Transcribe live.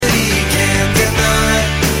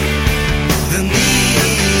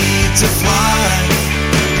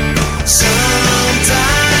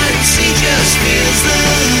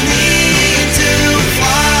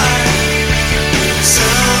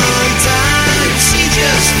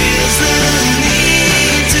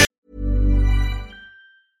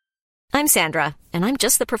I'm Sandra, and I'm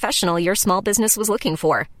just the professional your small business was looking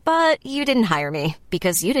for. But you didn't hire me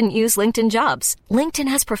because you didn't use LinkedIn Jobs. LinkedIn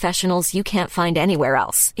has professionals you can't find anywhere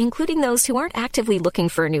else, including those who aren't actively looking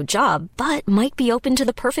for a new job, but might be open to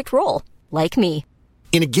the perfect role, like me.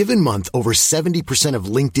 In a given month, over 70% of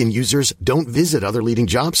LinkedIn users don't visit other leading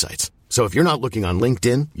job sites. So if you're not looking on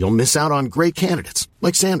LinkedIn, you'll miss out on great candidates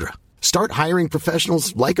like Sandra. Start hiring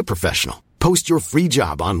professionals like a professional. Post your free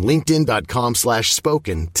job on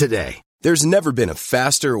linkedin.com/spoken today. There's never been a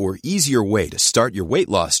faster or easier way to start your weight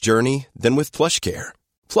loss journey than with PlushCare.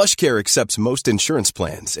 PlushCare accepts most insurance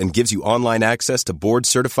plans and gives you online access to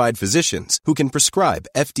board-certified physicians who can prescribe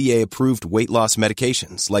FDA-approved weight loss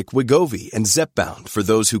medications like Wegovy and Zepbound for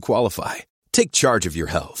those who qualify. Take charge of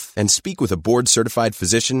your health and speak with a board-certified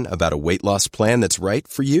physician about a weight loss plan that's right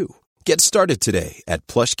for you. Get started today at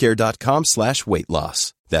plushcare.com/weight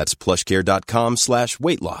loss. That's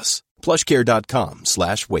plushcare.com/weight loss.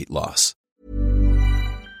 plushcare.com/weight loss.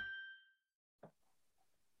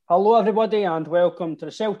 Hello everybody and welcome to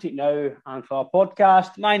the Celtic Now and for our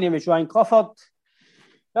podcast. My name is Ryan Clifford.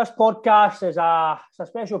 This podcast is a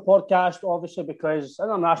special podcast obviously because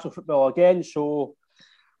international football again, so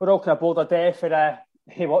we're all kind of bored of death for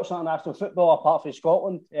watching international football apart from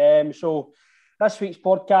Scotland. So this week's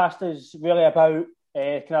podcast is really about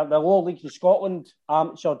kind of the lower leagues in Scotland,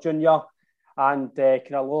 amateur, junior, and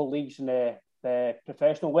kind of lower leagues in the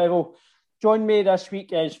professional level. Joining me this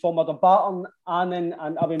week is former Dumbarton, Annan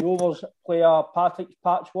and Aberdeen Rovers player Patrick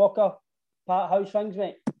Patch Walker. Pat, how's things,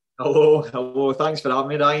 mate? Hello. Thanks for having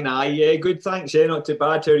me, Ryan. Yeah, good, thanks. Yeah, not too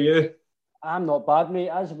bad. How are you? I'm not bad, mate.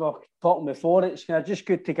 As we were talking before, it's kind of just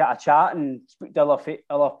good to get a chat and speak to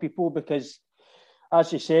other people because,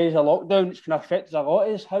 as you say, the lockdown, it's kind of affected a lot.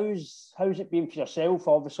 How's it been for yourself?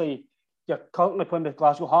 Obviously, you're currently playing with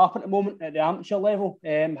Glasgow Harp at the moment at the amateur level.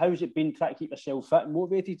 How's it been trying to keep yourself fit and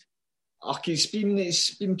motivated? It's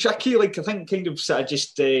been tricky. Like I think, kind of sort of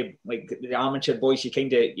just like the amateur boys,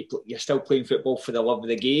 you're still playing football for the love of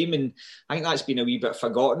the game, and I think that's been a wee bit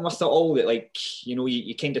forgotten with it all. That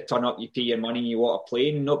you kind of turn up, you pay your money, you want to play,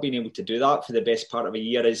 and not being able to do that for the best part of a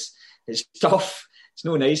year is tough. It's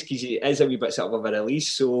no nice because it is a wee bit sort of a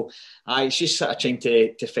release. So it's just sort of trying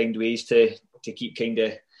to find ways to keep kind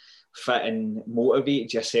of fit and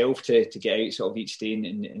motivated yourself to get out sort of each day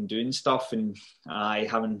and doing stuff, and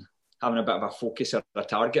having a bit of a focus or a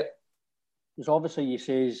target. Because obviously you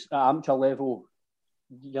say at amateur level,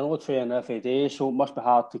 you're not training every day, so it must be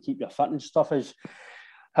hard to keep your fitness stuff.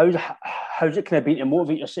 How's it kind of been to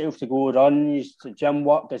motivate yourself to go runs, to gym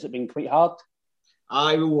work? Has it been quite hard?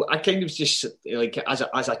 I kind of just like as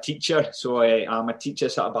a teacher, so I'm a teacher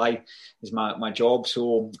sort of by is my job.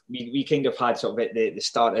 So we kind of had sort of at the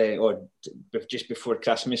start or just before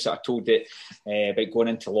Christmas, I told it about going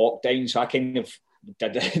into lockdown. So I kind of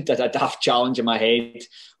did a daft challenge in my head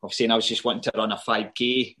of saying I was just wanting to run a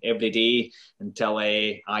 5k every day until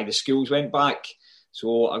the schools went back.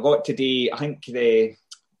 So I got to day, I think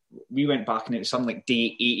we went back and it was something like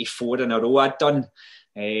day 84 in a row I'd done.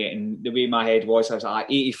 And the way my head was, I was like,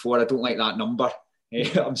 84, I don't like that number.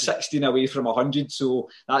 I'm 16 away from 100, so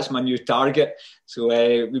that's my new target. So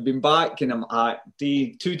we've been back and I'm at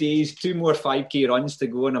 2 days, 2 more 5k runs to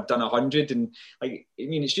go and I've done 100. And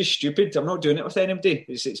it's just stupid. I'm not doing it with anybody.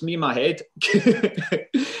 It's me in my head.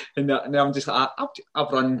 and I'm just like,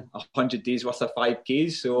 I've run 100 days worth of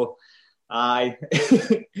 5ks. So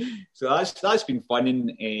so that's been fun.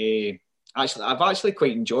 And I've actually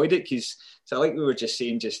quite enjoyed it because, so like we were just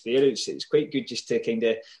saying just there, it's quite good just to kind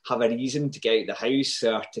of have a reason to get out of the house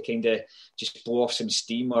or to kind of just blow off some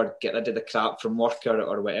steam or get rid of the crap from work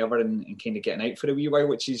or whatever and kind of getting out for a wee while,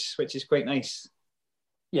 which is quite nice.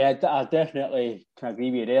 Yeah, I definitely can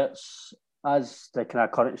agree with you there. It's, as the kind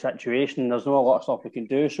of current situation, there's not a lot of stuff we can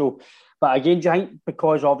do. So, but again, do you think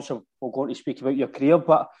because obviously we're going to speak about your career,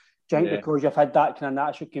 but do you think because you've had that kind of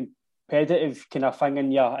natural competitive kind of thing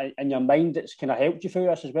in your mind, it's kind of helped you through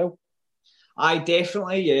this as well? I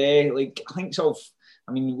definitely, yeah. Like I think sort of,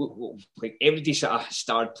 like everybody sort of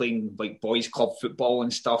started playing like boys club football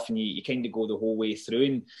and stuff, and you kind of go the whole way through.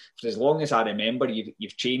 And for as long as I remember,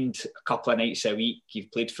 you've trained a couple of nights a week,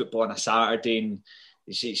 you've played football on a Saturday, and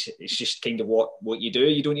it's just kind of what you do.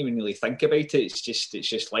 You don't even really think about it. It's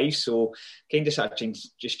just life. So kind of sort of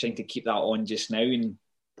trying to keep that on just now. And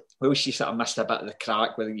well, she sort of missed a bit of the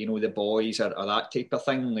crack with the boys or that type of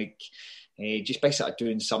thing, like. Just by sort of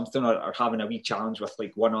doing something or having a wee challenge with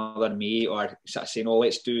like one other mate or sort of saying,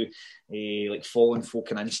 let's do like following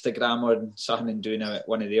folk on Instagram or something and doing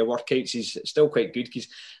one of their workouts is still quite good because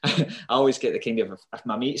I always get the kind of, if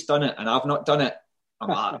my mate's done it and I've not done it, I'm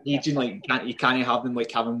at an age, like you can't have them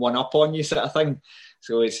like having one up on you sort of thing.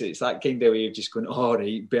 So it's that kind of way of just going, all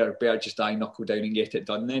right, better just knuckle down and get it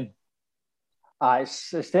done then. I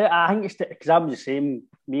think it's because I'm the same.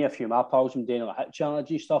 Me and a few of my pals am doing like hit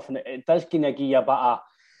challenge stuff, and it does kind of give you a bit of.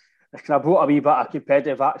 It's kind of brought a wee bit of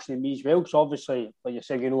competitive action in me as well. Because obviously, like you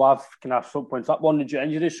said, I've kind of foot points up on the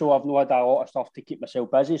injury, so I've not had a lot of stuff to keep myself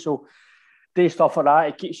busy. So do stuff like that.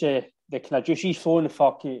 It keeps you the kind of juices flowing,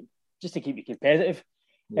 just to keep you competitive.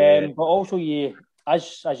 Yeah. But also,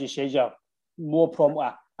 as you said, you're more probably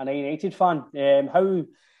an United fan. How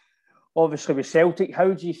obviously with Celtic,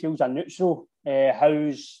 how do you feel as a neutral?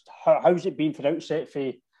 How's it been for outset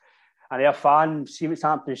for an fan? See what's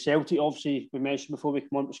happened to Celtic. Obviously, we mentioned before we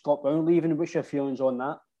come on to Scott Brown leaving. What's your feelings on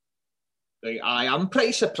that? I am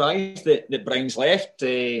pretty surprised that Brown's left.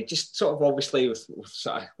 Just sort of obviously with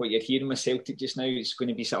sort of what you're hearing with Celtic just now, it's going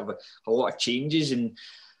to be sort of a lot of changes, and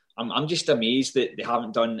I'm just amazed that they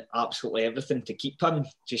haven't done absolutely everything to keep him.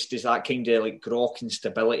 Just as that kind of like grok and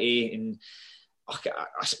stability, and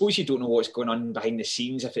I suppose you don't know what's going on behind the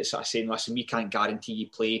scenes. If it's sort of saying, listen, we can't guarantee you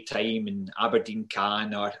play time, and Aberdeen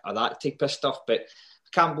can, or that type of stuff, but.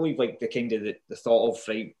 Can't believe like the kind of the thought of,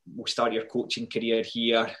 right, we'll start your coaching career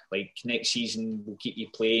here, like next season we'll keep you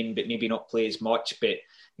playing but maybe not play as much, but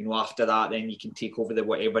after that then you can take over the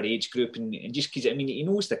whatever age group, and just because he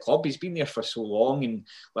knows the club, he's been there for so long and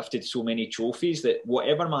lifted so many trophies that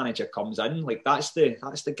whatever manager comes in, like that's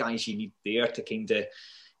the guys you need there to kind of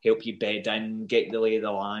help you bed in, get the lay of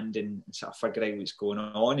the land and sort of figure out what's going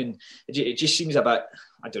on. And it just seems a bit,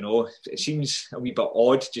 I don't know, it seems a wee bit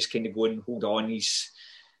odd just kind of going, hold on, he's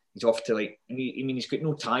off to like, he's got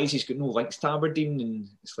no ties, he's got no links to Aberdeen, and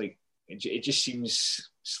it's like, it just seems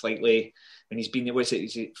slightly, and he's been there, is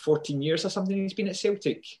it 14 years or something he's been at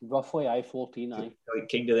Celtic? Roughly, 14, aye.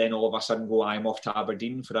 Like kind of then all of a sudden go, I'm off to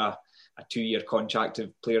Aberdeen for a 2-year contract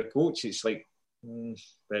of player coach. It's like,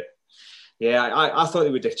 but yeah, I thought they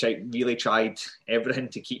would have really tried everything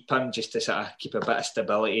to keep him, just to sort of keep a bit of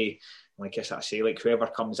stability. Like I say, like whoever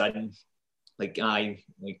comes in, like kind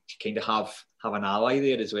of have an ally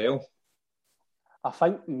there as well. I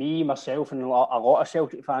think myself, and a lot of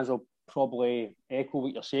Celtic fans will probably echo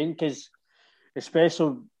what you're saying, because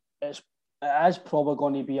especially it is probably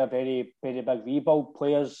going to be a very, very big rebuild.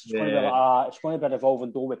 Players, it's going to be a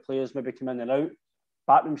revolving door with players maybe come in and out,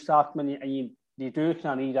 backroom staff, and you do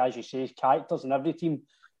kind of need, as you say, characters in every team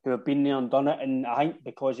who have been there and done it. And I think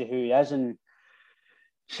because of who he is, and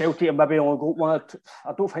Celtic have maybe only got one or two,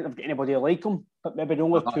 I don't think they've got anybody like him, but maybe the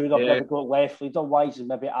only two they've maybe got left leader-wise is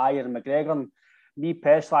maybe Ajer and McGregor. And me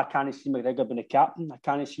personally, I can't see McGregor being the captain. I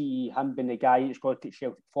can't see him being the guy that's going to take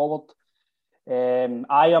Celtic forward.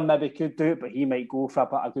 Ajer maybe could do it, but he might go for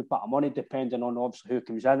a good bit of money, depending on obviously who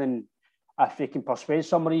comes in and if they can persuade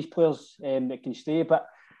some of these players that can stay. But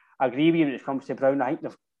I agree with you when it comes to Brown. I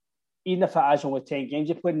think even if it is only 10 games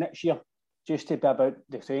they play next year, just to be about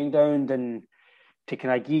the training ground and to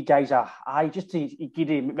kind of give guys just to give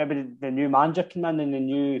maybe the new manager come in and the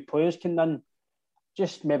new players come in,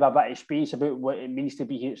 just maybe a bit of space about what it means to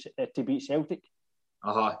beat Celtic.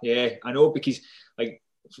 Yeah, I know, because like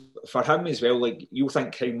for him as well, like you'll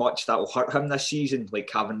think how much that will hurt him this season,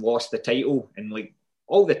 like having lost the title and like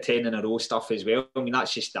all the 10 in a row stuff as well. I mean,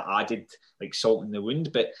 that's just the added like salt in the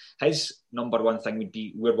wound. But his number one thing would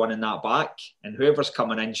be, we're winning that back, and whoever's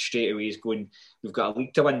coming in straight away is going, we've got a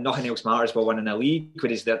league to win, nothing else matters, we're winning a league.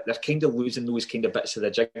 Whereas they're kind of losing those kind of bits of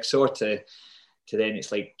the jigsaw to then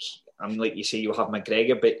it's like, I mean, like you say, you'll have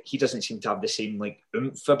McGregor, but he doesn't seem to have the same like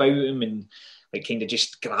oomph about him, and like kind of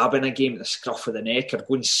just grabbing a game at the scruff of the neck, or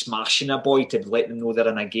going smashing a boy to let them know they're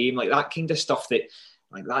in a game, like that kind of stuff. That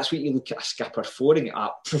like that's what you look at a skipper for, and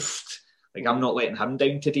like I'm not letting him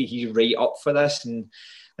down today. He's right up for this. And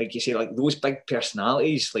like you say, like those big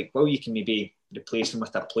personalities, like, well, you can maybe replace them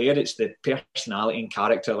with a player. It's the personality and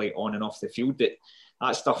character, like on and off the field,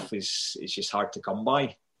 that stuff is just hard to come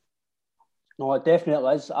by. No, it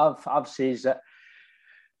definitely is. I've said that.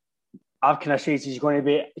 I've kind of said he's going to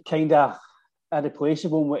be kind of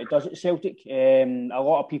irreplaceable in what he does at Celtic. A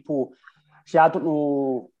lot of people. See, I don't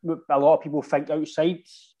know. A lot of people think outside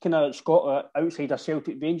Scotland, outside of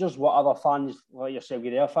Celtic Rangers, what other fans like yourself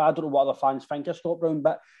you're there for. I don't know what other fans think of Scott Brown,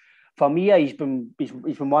 but for me, he's been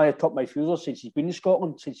one of the top midfielders since he's been in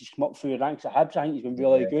Scotland, since he's come up through the ranks at Hibs. I think he's been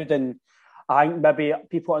really good, and I think maybe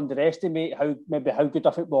people underestimate how good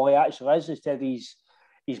a footballer he actually is, instead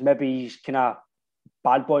of his kind of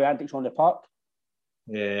bad boy antics on the park.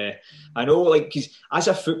 Yeah, I know. Like, because as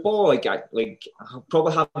a footballer, I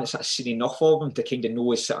probably haven't sort of seen enough of him to kind of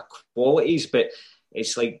know his sort of qualities. But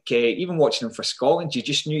it's like even watching him for Scotland, you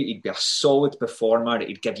just knew he'd be a solid performer.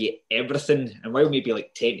 He'd give you everything. And while maybe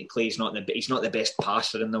like technically he's not the best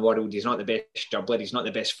passer in the world, he's not the best dribbler, he's not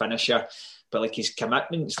the best finisher, but like his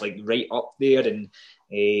commitment's like right up there, and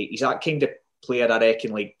he's that kind of player, I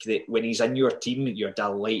reckon, like that when he's in your team, you're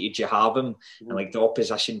delighted you have him, and like the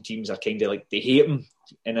opposition teams are kind of like they hate him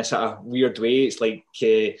in a sort of weird way. It's like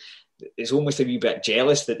it's almost a wee bit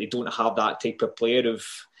jealous that they don't have that type of player of.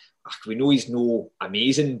 We know he's no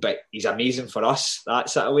amazing, but he's amazing for us.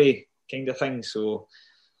 That sort of way, kind of thing. So,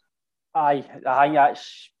 I think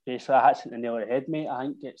that's basically hits the nail on the head, mate. I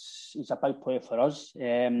think he's a big player for us.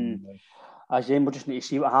 As then we'll just need to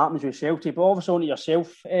see what happens with Celtic. But obviously, on to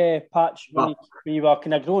yourself, Patch, when you were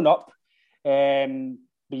kind of growing up, were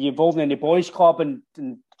you involved in the boys' club, and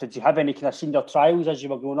did you have any kind of senior trials as you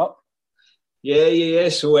were growing up? Yeah.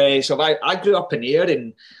 So I grew up in Ayr,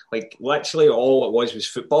 and like literally all it was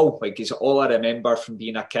football. Like it's all I remember from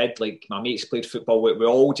being a kid. Like my mates played football. We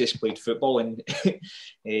all just played football, and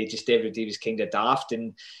just every day was kind of daft.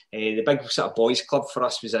 And the big sort of boys' club for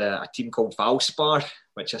us was a team called Valspar,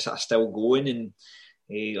 which is sort of still going. And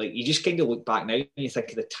like you just kind of look back now and you think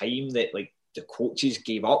of the time that like the coaches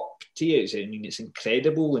gave up to you. I mean, it's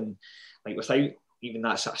incredible, and like without even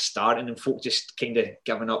that sort of starting and folk just kind of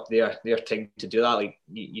giving up their time to do that, like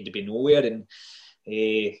you'd be nowhere. And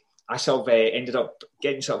I sort of ended up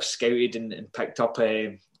getting sort of scouted and picked up.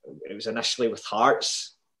 It was initially with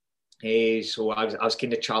Hearts. So I was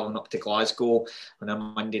kind of travelling up to Glasgow on a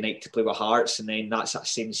Monday night to play with Hearts, and then that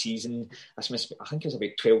same season, I think it was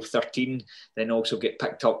about 12-13, then also get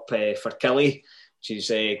picked up for Killie, which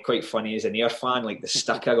is quite funny as an Ayr fan, like the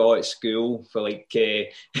stick I got at school for like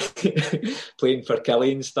playing for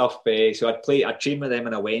Killie and stuff. So I'd train with them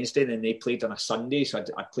on a Wednesday, and then they played on a Sunday, so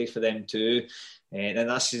I'd play for them too. And then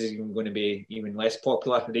this is even going to be even less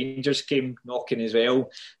popular. Rangers came knocking as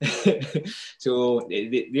well. So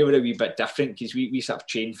they were a wee bit different because we sort of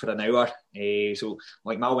trained for an hour. So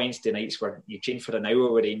like my Wednesday nights were you trained for an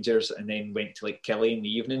hour with Rangers and then went to like Killie in the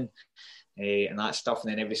evening and that stuff.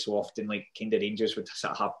 And then every so often like kind of Rangers would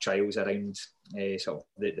sort of have trials around sort of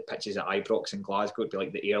the pitches at Ibrox in Glasgow. It'd be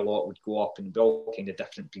like the Ayr lot would go up and be all kind of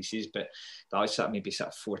different pieces. But that was sort of maybe sort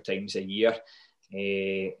of 4 times a year.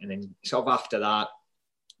 And then sort of after that,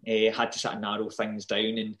 had to sort of narrow things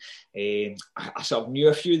down, and I sort of knew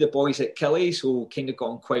a few of the boys at Killie, so kind of got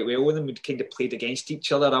on quite well with them. We'd kind of played against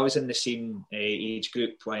each other. I was in the same age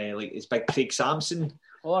group, like it's big Craig Sampson.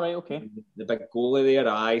 All right, okay. The big goalie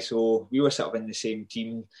there, so we were sort of in the same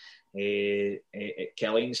team at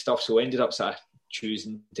Killie and stuff, so ended up sort of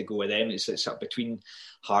choosing to go with them. It's sort of between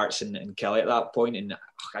Hearts and Killie at that point, and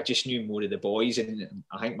I just knew more of the boys, and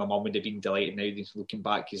I think my mum would have been delighted now looking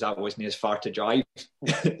back because that wasn't as far to drive.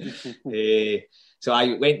 So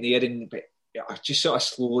I went there, and I just sort of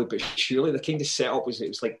slowly but surely the kind of setup was it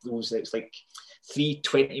was like 3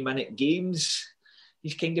 20-minute games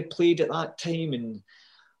he's kind of played at that time, and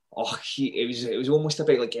it was almost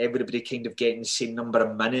about like everybody kind of getting the same number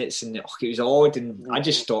of minutes, and it was odd, and I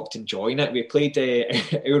just stopped enjoying it. We played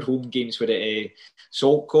our home games with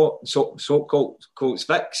Saltcoats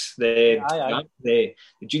Vicks, the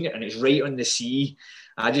junior, and it's right on the sea.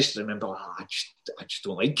 I just remember, I just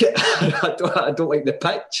don't like it. I don't like the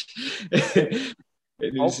pitch.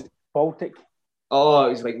 It was Baltic. Oh, it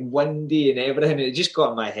was like windy and everything. It just got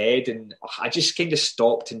in my head, and I just kind of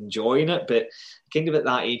stopped enjoying it. But kind of at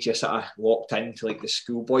that age, I sort of walked into like the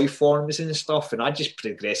schoolboy forms and stuff, and I just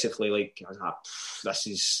progressively I was like, this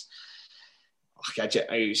is.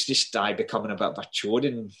 It was just becoming a bit of a chore,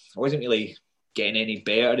 and I wasn't really getting any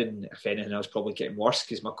better. And if anything, I was probably getting worse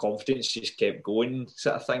because my confidence just kept going,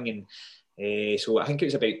 sort of thing. And so I think it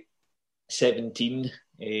was about 17.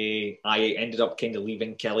 I ended up kind of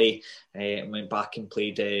leaving Killie and went back and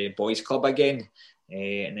played boys club again,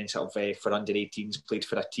 and then sort of for under 18s played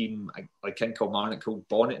for a team like in Kilmarnock called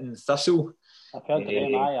Bonnet and Thistle. I've heard of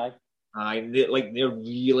them, aye. They're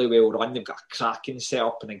really well run. They've got a cracking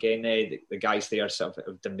setup, and again the guys there sort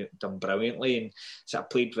of have done brilliantly, and sort of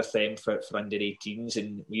played with them for under 18s,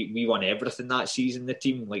 and we won everything that season. The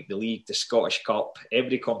team, like the league, the Scottish Cup,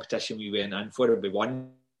 every competition we went in for, we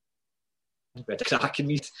won. We had a cracking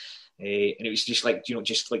meet, and it was just like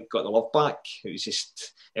just like got the love back. It was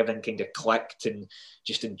just everything kind of clicked, and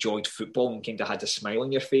just enjoyed football, and kind of had a smile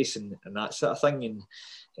on your face, and that sort of thing.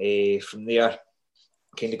 And from there,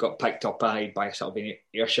 kind of got picked up by sort of an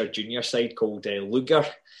Ayrshire junior side called Lugar,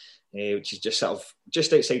 which is just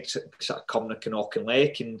outside sort of Cumnock and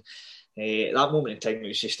Auchinleck. And at that moment in time, it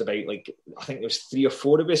was just about I think there was 3 or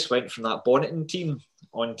 4 of us went from that Bonneton team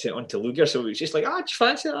onto Lugar. So it was just like, do you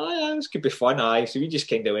fancy it? This could be fun. So we just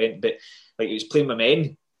kind of went. But like it was playing with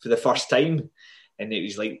men for the first time, and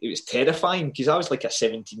it was terrifying because I was like a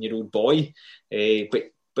 17-year-old boy,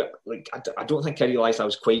 but like I don't think I realised I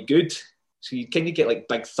was quite good. So you kind of get like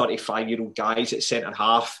big 35-year-old guys at centre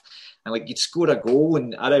half, and like you'd score a goal.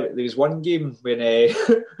 And there was one game when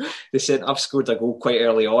the centre half scored a goal quite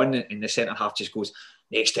early on, and the centre half just goes,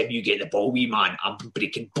 "Next time you get the ball, wee man, I'm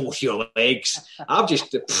breaking both your legs."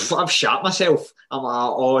 I've shat myself. I'm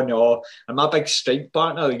like, oh no. And my big strike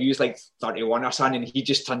partner, he was like 31 or something, and he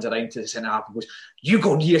just turns around to the centre half and goes, "You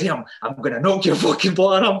go near him, I'm going to knock your fucking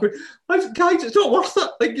ball." And I'm going, "Guys, it's not worth it.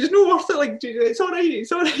 Like, it's not worth it. Like, it's all right.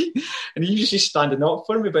 And he was just standing up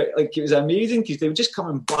for me. But like, it was amazing because they would just come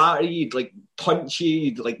and batter you, like punch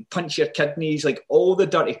you, like punch your kidneys, like all the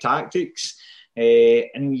dirty tactics.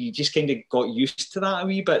 And you just kind of got used to that a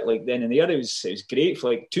wee bit. Like then and there, it was great. For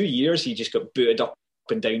like 2 years, he just got booted up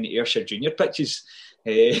and down the Ayrshire junior pitches,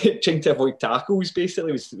 trying to avoid tackles.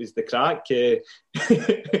 Basically, was the crack. But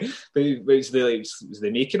it was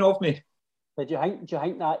the making of me. Do you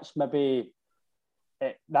think that's maybe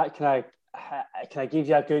that kind of gives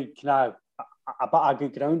you a good kind of a bit of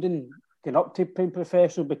good grounding going up to playing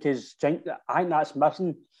professional? Because I think that's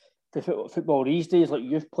missing the football these days, like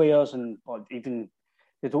youth players, and or even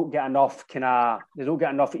they don't get enough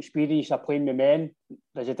experience of playing with men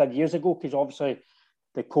as they did years ago. Because obviously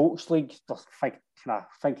the coach league, they're kind of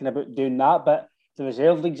thinking about doing that, but the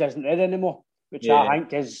reserve leagues isn't there anymore, which I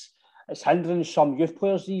think it's hindering some youth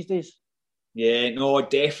players these days. Yeah, no,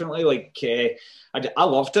 definitely. Like I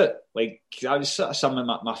loved it. Like that was sort of some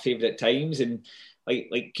of my favourite times, and like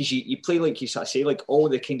because you play, like you sort of say, like all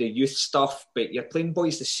the kind of youth stuff, but you're playing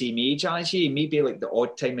boys the same age as you, maybe like the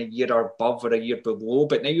odd time a year or above or a year below,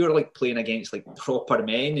 but now you're like playing against like proper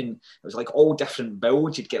men, and it was like all different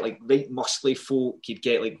builds. You'd get like right muscly folk, you'd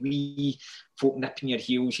get like wee folk nipping your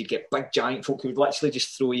heels, you'd get big giant folk who would literally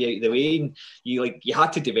just throw you out of the way, and you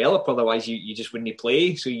had to develop, otherwise you just wouldn't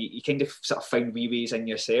play. So you kind of sort of found wee ways in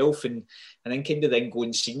yourself, and then kind of then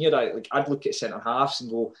going senior, I'd look at centre halves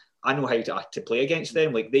and go, I know how to play against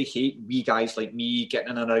them. Like they hate wee guys like me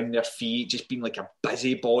getting in and around their feet, just being like a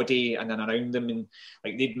busybody in and around them, and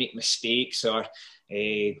like they'd make mistakes or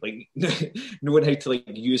like knowing how to like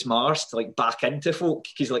use my arse to like back into folk,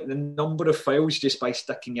 because like the number of fouls just by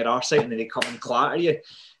sticking your arse out and then they come and clatter you.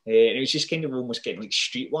 And it was just kind of almost getting like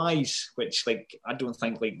streetwise, which like I don't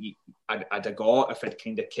think like I'd have got if I'd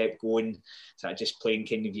kind of kept going, sort of just playing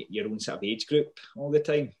kind of your own sort of age group all the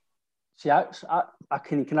time. See, I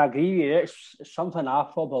can agree with you. It's something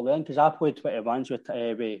I've probably learned, because I played 21s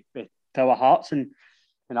with Tower Hearts and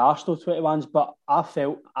Arsenal 21s, but I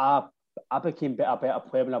felt I became a better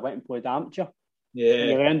player when I went and played amateur. Yeah.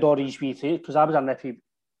 And you learned all these wee things, because I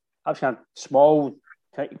was a small,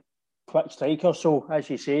 quick striker, so as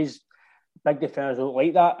you say, big defenders don't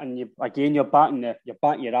like that, and you're batting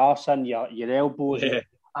your arse in, your elbows, the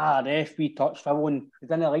FB touch foul, and they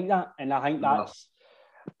didn't like that, and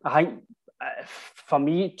I think for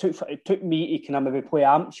me, it took me to kind of maybe play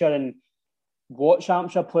amateur and watch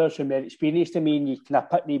amateur players who are more experienced than me, and you kind of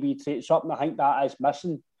pick the wee traits up, and I think that is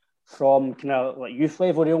missing from kind of like youth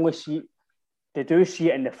level. They do see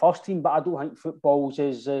it in the first team, but I don't think footballs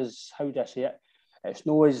is how do I say it? It's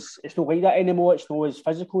not like that anymore. It's not as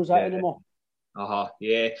physical as that anymore.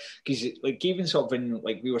 Yeah, because like even sort of when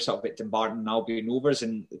like we were sort of at Dumbarton and Albion Rovers,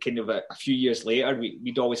 and kind of a few years later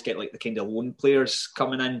we'd always get like the kind of loan players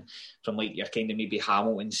coming in from like your kind of maybe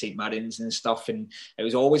Hamilton, St Mirren's and stuff, and it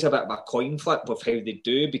was always a bit of a coin flip of how they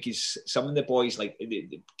do, because some of the boys, like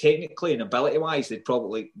they, technically and ability wise, they'd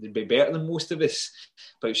be better than most of us,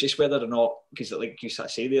 but it's just whether or not, because like you sort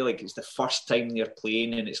of say there, like it's the first time they're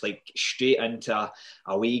playing and it's like straight into a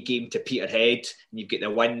away game to Peterhead, and you've got the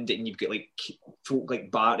wind and you've got like folk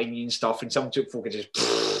like battering you and stuff, and some folk are just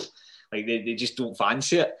like they just don't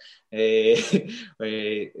fancy it,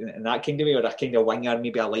 in that kind of way, or a kind of winger,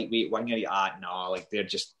 maybe a lightweight winger. Like they're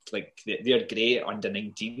just like they're great under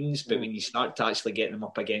 19s, but when you start to actually get them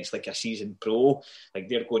up against like a seasoned pro, like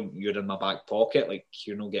they're going, you're in my back pocket, like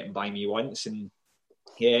you're not getting by me once. And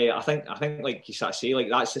yeah, I think like you sort of say, like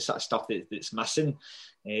that's the sort of stuff that's missing.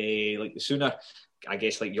 Like the sooner, I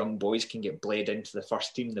guess, like young boys can get bled into the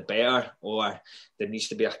first team, the better, or there needs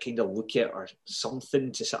to be a kind of look at or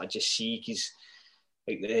something to sort of just see, because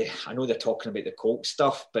like I know they're talking about the Colt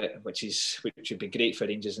stuff, but which would be great for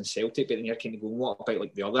Rangers and Celtic, but then you're kind of going, what about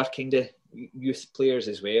like the other kind of youth players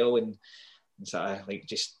as well, and sort of like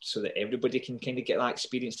just so that everybody can kind of get that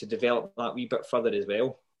experience to develop that wee bit further as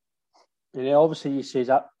well. And obviously you say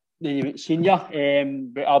that then you went senior,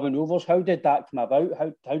 but Albion Rovers, how did that come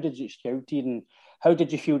about? How did you scout it, and how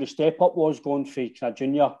did you feel the step up was going from kind of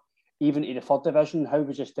junior even to the third division. How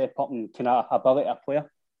would you step up and kind of ability a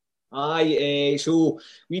player? Aye, so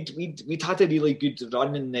we'd had a really good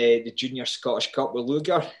run in the Junior Scottish Cup with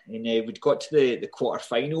Lugar, and we'd got to the quarter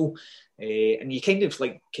final, and you kind of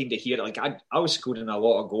hear, like, I was scoring a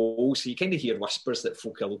lot of goals, so you kind of hear whispers that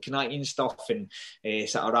folk are looking at you and stuff, and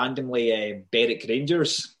sort of randomly Berwick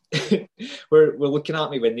Rangers were looking at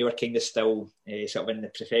me when they were kind of still sort of in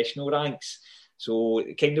the professional ranks. So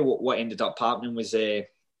kind of what ended up happening was I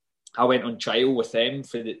went on trial with them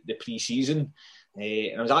for the pre-season.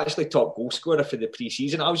 And I was actually top goal scorer for the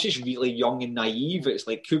pre-season. I was just really young and naive. It's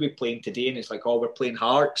like, who are we playing today? And it's like, oh, we're playing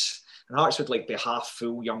Hearts. And Hearts would like be half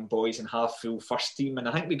full young boys and half full first team. And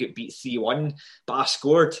I think we got beat 3-1, but I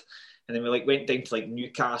scored. And then we went down to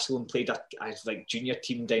Newcastle and played a junior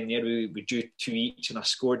team down there. We drew 2 each and I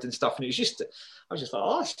scored and stuff. And it was just, I was just like,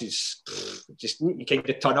 oh, this is just, you kind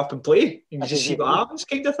of turn up and play and just see what happens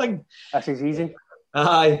kind of thing. This is easy.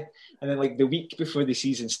 Aye. And then the week before the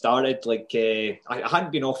season started, I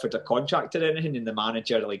hadn't been offered a contract or anything, and the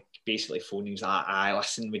manager basically phoned me. He was like, aye,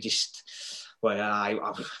 listen, I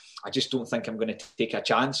just don't think I'm going to take a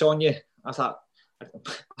chance on you. I thought,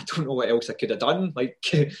 I don't know what else I could have done.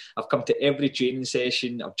 I've come to every training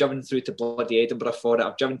session. I've driven through to bloody Edinburgh for it.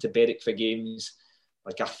 I've driven to Berwick for games.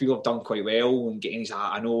 I feel I've done quite well. And he's like,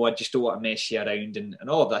 I know, I just don't want to mess you around and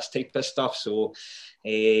all of this type of stuff. So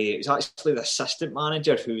it was actually the assistant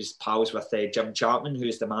manager who was pals with Jim Chapman, who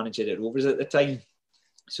was the manager at Rovers at the time.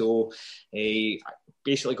 So I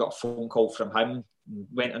basically got a phone call from him,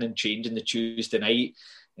 went in and trained on the Tuesday night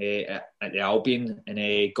at the Albion,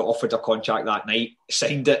 and got offered a contract that night,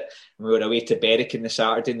 signed it, and we were away to Berwick on the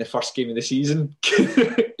Saturday in the first game of the season.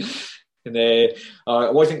 And it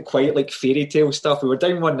wasn't quite like fairy tale stuff. We were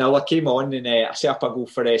down 1-0. I came on and I set up a goal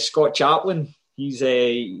for Scott Chaplin.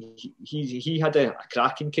 He had a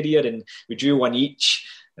cracking career, and we drew 1 each.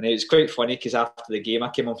 And it was quite funny because after the game, I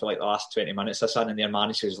came on for the last 20 minutes or something, and their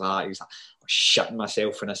manager was like, I was shitting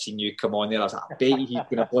myself when I seen you come on there. I was like, I bet he's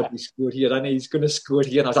going to bloody score here, and he's going to score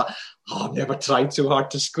here. And I was like, oh, I've never tried so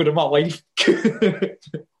hard to score in my life.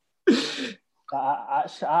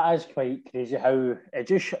 That is quite crazy how it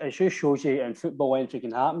just shows you in football anything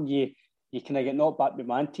can happen. You kind of get knocked back with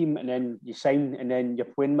one team and then you sign and then you're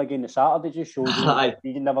playing them again the Saturday. It just shows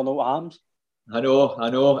you never know what happens. I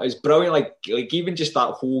know. It's brilliant. Like even just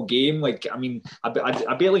that whole game.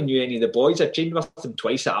 I barely knew any of the boys. I trained with them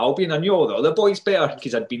twice at Albion. I knew all the other boys better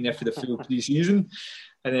because I'd been there for the full pre-season.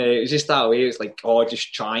 And it was just that way. It's like, oh,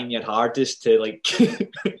 just trying your hardest to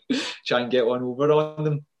try and get one over on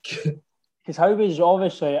them. Because how was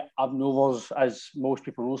obviously Rovers, as most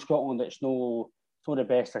people know, Scotland, it's not the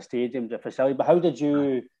best of stadiums, the facility. But how did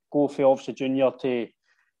you go for obviously junior to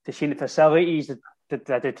see the facilities? Did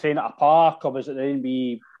they train at a park, or was it the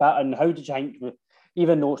NB? And how did you think,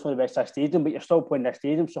 even though it's not the best of stadium, but you're still playing the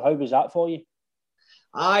stadium? So how was that for you?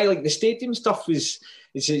 Aye, the stadium stuff it's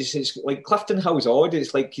like Clifton Hill's odd.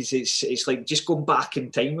 It's like just going back in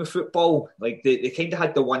time with football. They kind of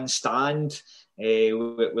had the one stand.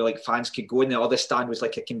 Where fans could go, and the other stand was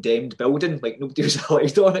like a condemned building, nobody was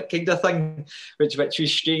allowed on it, kind of thing, which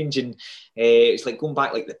was strange. And it's like going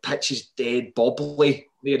back, the pitch is dead bobbly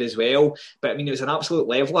there as well. But I mean, it was an absolute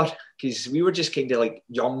leveler because we were just kind of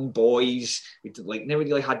young boys. We never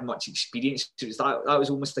really had much experience. It was that was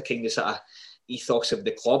almost the kind of sort of ethos of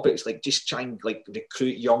the club. It was just trying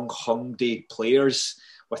recruit young, hungry players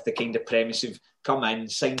with the kind of premise of come in,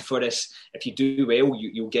 sign for us. If you do well,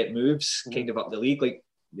 you'll get moves kind of up the league.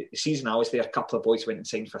 The season I was there, a couple of boys went and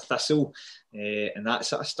signed for Thistle and that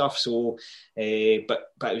sort of stuff. So, but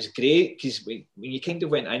it was great because when you kind of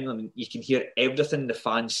went in, I mean, you can hear everything the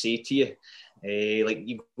fans say to you.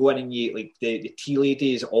 You go in and you the tea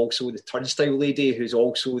lady is also the turnstile lady, who's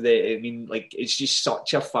also it's just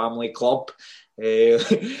such a family club.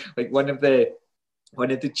 One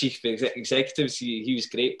of the chief executives, he was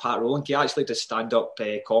great, Pat Rowland. He actually does stand-up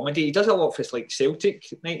comedy. He does a lot for Celtic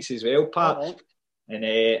nights as well, Pat. Oh. And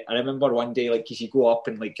I remember one day, because you go up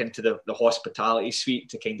and into the hospitality suite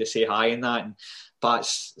to kind of say hi and that, and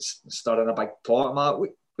Pat's stirring a big pot. I'm like, what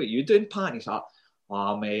are you doing, Pat? And he's like,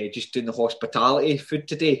 I'm just doing the hospitality food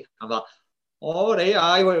today. I'm like, all right,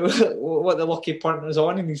 aye, what the lucky partner's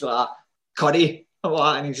on? And he's like, curry.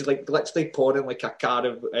 And he's literally pouring a jar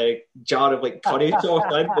of curry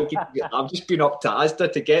sauce in. I've just been up to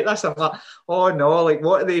Asda to get this. I'm like, oh no,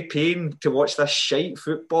 what are they paying to watch this shite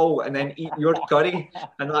football and then eat your curry?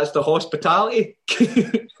 And that's the hospitality.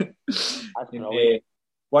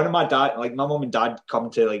 One of my dad, my mum and dad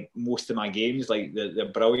come to most of my games.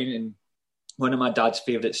 They're brilliant. And one of my dad's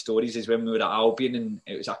favourite stories is when we were at Albion and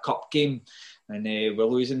it was a cup game. and we're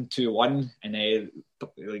losing 2-1, and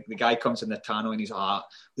like the guy comes in the tunnel and he's like,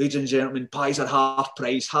 ladies and gentlemen, pies are half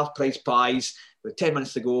price pies. With 10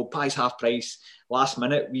 minutes to go, pies half price. Last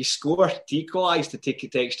minute, we score to equalise to take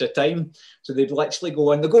it to extra time. So they'd literally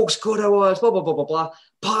go on, the goal scorer was, blah, blah, blah, blah, blah.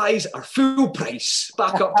 Pies are full price.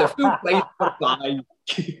 Back up to full price for pie.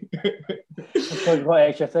 What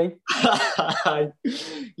extra time?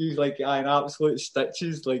 He's like in absolute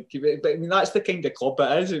stitches. Like, but I mean, that's the kind of club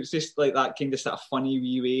it is. It was just like that kind of sort of funny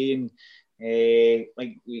wee way, and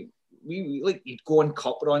like we like you'd go on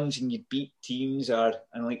cup runs and you'd beat teams, and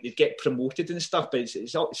like they'd get promoted and stuff. But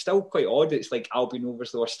it's still quite odd. It's like Albion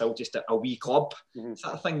Rovers, though, are still just a wee club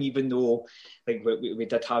sort of thing. Even though like we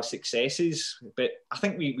did have successes, but I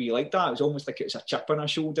think we liked that. It was almost like it was a chip on our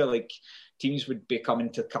shoulder. Like teams would be coming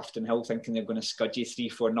to Cufton Hill thinking they're going to scud you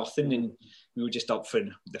 3-4-0, and we were just up for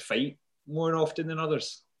the fight more often than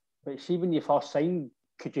others. But see, when you first signed,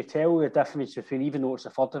 could you tell the difference between, even though it's a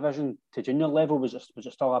third division, to junior level? Was it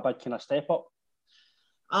still a big kind of step up?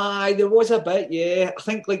 Aye, there was a bit, yeah. I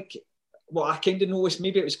think like what I kind of noticed,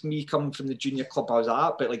 maybe it was me coming from the junior club I was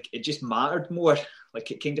at, but like it just mattered more. Like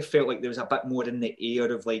it kind of felt like there was a bit more in the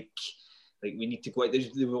air of like we need to go out. There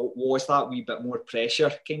was that wee bit more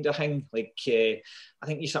pressure kind of thing. Like I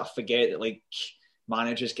think you sort of forget that like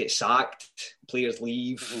managers get sacked, players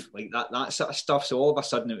leave, like that sort of stuff. So all of a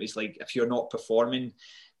sudden it was like, if you're not performing,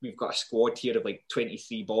 we've got a squad here of like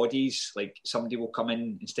 23 bodies, like somebody will come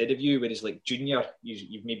in instead of you, whereas like junior,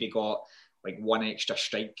 you've maybe got like one extra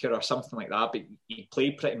striker or something like that, but you play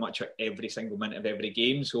pretty much every single minute of every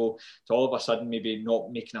game. So to all of a sudden maybe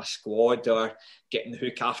not making a squad or getting the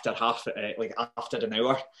hook after after an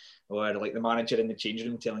hour, or like the manager in the changing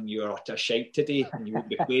room telling you you're utter shite today and you won't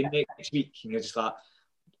be playing next week, and you're just like,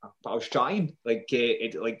 but I was trying. Like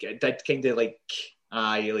it did kind of like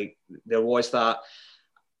there was that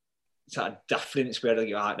sort of difference where there's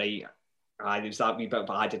that wee bit of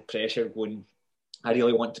added pressure going, I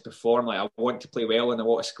really want to perform, like I want to play well and I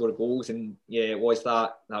want to score goals, and yeah, it was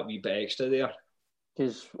that wee bit extra there.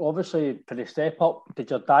 Because obviously for the step up,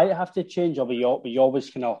 did your diet have to change, or were you always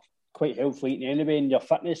kind of quite healthy eating anyway? And your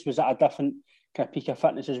fitness, was that a different kind of peak of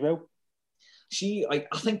fitness as well? See, like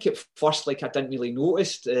I think at first, like I didn't really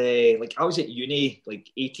notice. Like I was at uni, like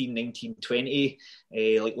 18, 19, 20,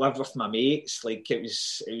 like lived with my mates. Like it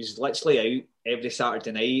was literally out every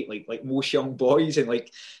Saturday night, like most young boys, and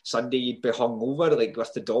like Sunday you'd be hung over like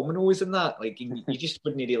with the dominoes and that. Like you just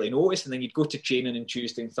wouldn't really notice, and then you'd go to training on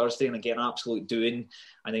Tuesday and Thursday and again absolute doing,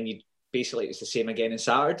 and then you'd basically it's the same again on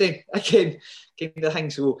Saturday again, kind of thing.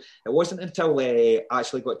 So it wasn't until I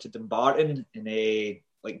actually got to Dumbarton and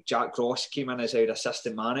like Jack Ross came in as our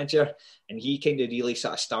assistant manager, and he kind of really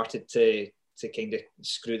sort of started to kind of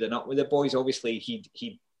screw the nut with the boys. Obviously,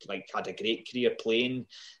 he like had a great career playing.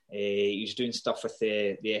 He was doing stuff with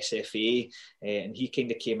the SFA, and he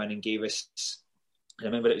kind of came in and gave us. I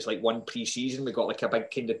remember it was like one pre-season. We got like a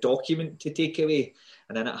big kind of document to take away,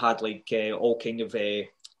 and then it had like all kind of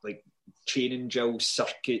like training drills,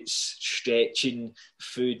 circuits, stretching,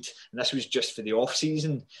 food, and this was just for the off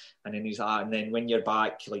season. And then he's like, and then when you're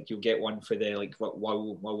back, like you'll get one for the like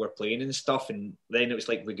while we're playing and stuff. And then it was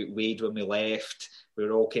like we got weighed when we left. We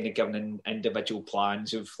were all kind of given individual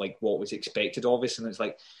plans of like what was expected of us, and it's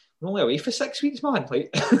like we're only away for 6 weeks, man.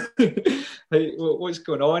 Like, like what's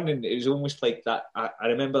going on? And it was almost like that. I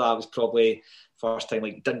remember that was probably first time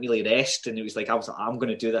like didn't really rest, and it was like I was like, I'm going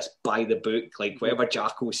to do this by the book. Like whatever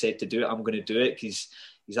Jacko said to do it, I'm going to do it, because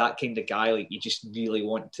he's that kind of guy. Like you just really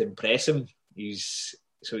want to impress him.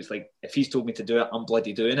 So it's like, if he's told me to do it, I'm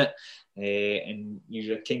bloody doing it. And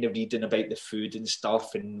you're kind of reading about the food and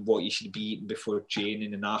stuff and what you should be eating before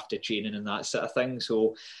training and after training and that sort of thing.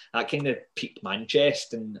 So that kind of piqued my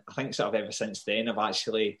interest. And I think sort of ever since then, I've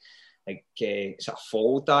actually like sort of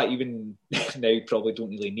followed that. Even now, probably don't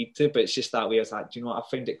really need to, but it's just that way. I was like, do you know what? I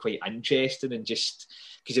found it quite interesting, and just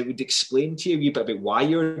because it would explain to you a wee bit about why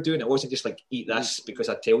you're doing it. It wasn't just like, eat this because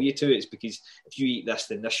I tell you to. It's because if you eat this,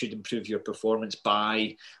 then this should improve your performance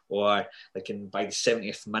by, or like by the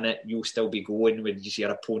 70th minute, you'll still be going, whereas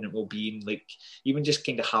your opponent will be in. Like even just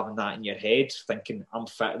kind of having that in your head, thinking I'm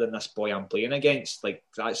fitter than this boy I'm playing against. Like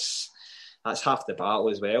that's half the battle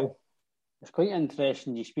as well. It's quite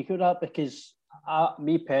interesting you speak of that, because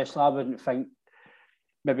me personally, I wouldn't think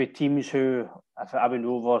maybe teams who, if I would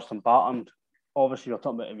Rovers, Dumbarton, obviously you're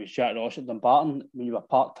talking about it was Jack Ross at Dumbarton when you were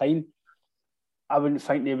part-time, I wouldn't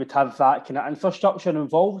think they would have that kind of infrastructure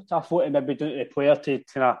involved. I thought it maybe doing to the player to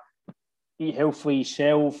kind of eat healthily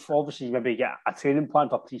yourself. Obviously maybe get a training plan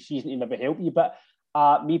for pre-season to maybe help you, but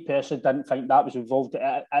me personally didn't think that was involved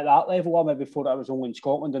at that level. I maybe thought that was only in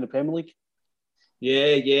Scotland in the Premier League.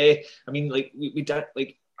 Yeah. I mean, like we did,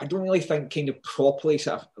 like I don't really think kind of properly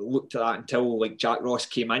sort of looked at that until like Jack Ross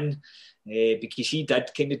came in. Because he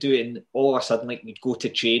did kind of do it, and all of a sudden, like we'd go to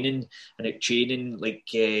training, and at training, like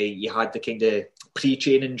you had the kind of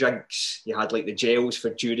pre-training drinks, you had like the gels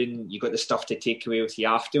for during, you got the stuff to take away with you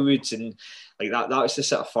afterwards, and like that was the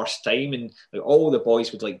sort of first time, and like all the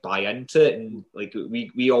boys would like buy into it, and like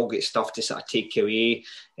we all get stuff to sort of take away,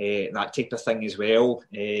 that type of thing as well.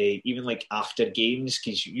 Even like after games,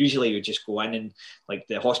 because usually we just go in and like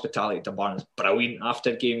the hospitality at Dumbarton is brilliant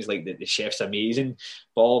after games, like the chef's amazing,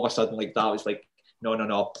 but all of a sudden like that was like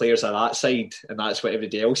no, players are that side, and that's what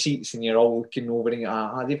everybody else eats, and you're all looking over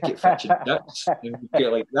and they've got fish and chips, and you've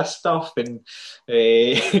got like this stuff, and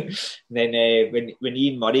then when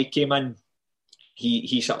Ian Murray came in,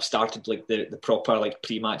 he sort of started like the proper like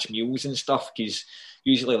pre-match meals and stuff, because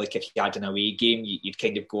usually like if you had an away game, you'd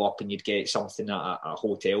kind of go up and you'd get something at a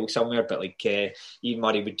hotel somewhere, but like Ian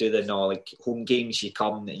Murray would do like home games, you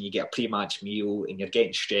come and you get a pre-match meal and you're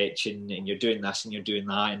getting stretching and you're doing this and you're doing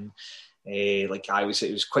that, and it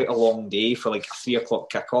was quite a long day for like a 3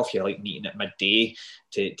 o'clock kickoff. You're like meeting at midday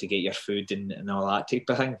to get your food and all that type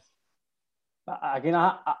of thing. Again,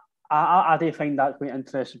 I do find that quite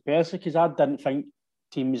interesting personally, because I didn't think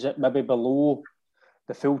teams that maybe below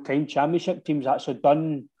the full-time championship teams actually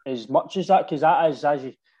done as much as that, because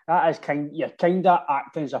you're kind of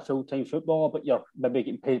acting as a full-time footballer, but you're maybe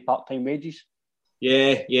getting paid part-time wages.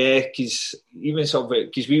 Yeah, because even sort of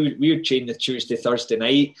because we would train the Tuesday, Thursday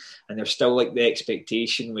night, and there's still like the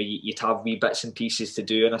expectation where you'd have wee bits and pieces to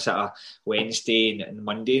do on a sort of Wednesday and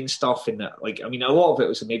Monday and stuff, and that, like I mean a lot of it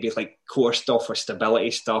was maybe like core stuff or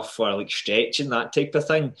stability stuff or like stretching, that type of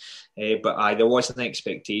thing. But there was an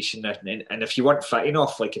expectation, and if you weren't fit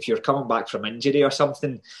enough, like if you're coming back from injury or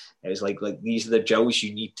something, it was like these are the drills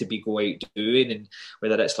you need to be going out doing, and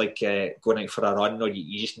whether it's like going out for a run or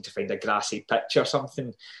you just need to find a grassy pitch or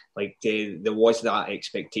something, like there was that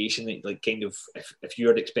expectation that like kind of if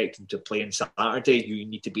you're expecting to play on Saturday, you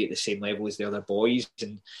need to be at the same level as the other boys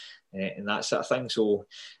and that sort of thing. So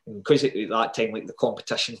because at that time like the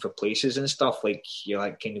competition for places and stuff, like you're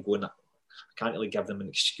like kind of going, I can't really give them an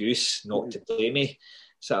excuse not to play me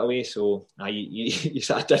sort of way. So you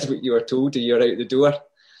sort of did what you were told and you're out the door.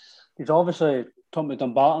 Because obviously, talking about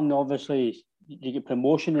Dumbarton, obviously you get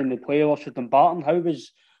promotion in the playoffs with Dumbarton. How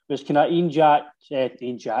was kind of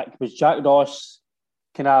was Jack Ross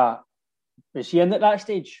kind of, was he in at that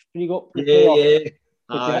stage when you got the playoffs?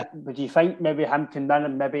 Yeah. Would you think maybe him coming in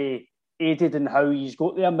and maybe aided in how he's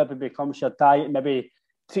got there, maybe becomes your diet, maybe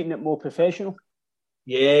treating it more professional?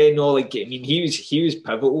 Yeah, no, like I mean, he was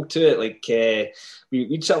pivotal to it. Like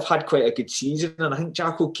we'd sort of had quite a good season, and I think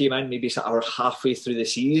Jacko came in maybe sort of halfway through the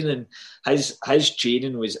season, and his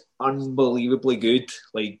training was unbelievably good.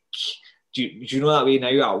 Like, do you know that way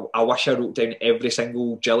now? I wish I wrote down every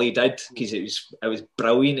single drill he did, because it was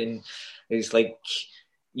brilliant, and it was like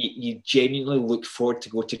you genuinely looked forward to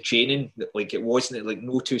go to training. Like it wasn't like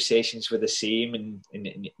no two sessions were the same,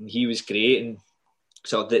 and he was great. And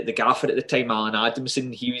so the gaffer at the time, Alan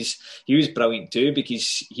Adamson, he was brilliant too,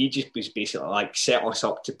 because he just was basically like set us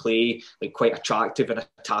up to play like quite attractive and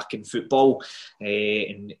attacking football,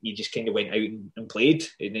 and he just kind of went out and played,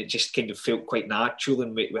 and it just kind of felt quite natural,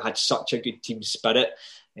 and we had such a good team spirit,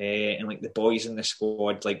 and like the boys in the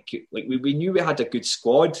squad, like we knew we had a good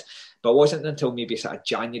squad, but it wasn't until maybe sort of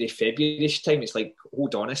January, February-ish time, it's like,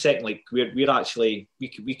 hold on a second, like we're actually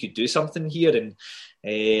we could do something here, and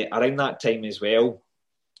around that time as well.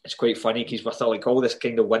 It's quite funny because with like all this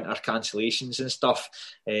kind of winter cancellations and stuff,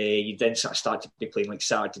 you then sort of start to be playing like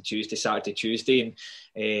Saturday, Tuesday,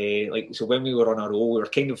 and like so when we were on a roll, we were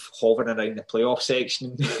kind of hovering around the playoff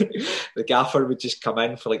section. The gaffer would just come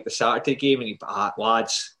in for like the Saturday game, and he'd be,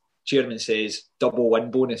 lads, chairman says double win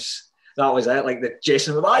bonus. That was it. Like the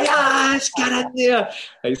Jason would be, yes, get in there.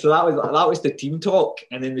 Like, so that was the team talk.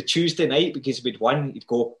 And then the Tuesday night, because we'd won, he'd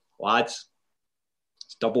go, lads,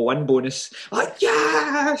 double win bonus. Like,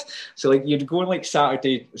 yes! So like you'd go on like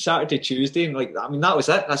Saturday, Tuesday, and like I mean that was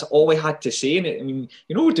it. That's all we had to say. And I mean,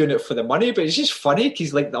 you know, we're doing it for the money, but it's just funny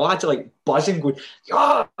because like the lads are like buzzing, going,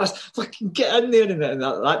 yes, fucking get in there, and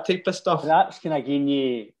that type of stuff. That's kind of giving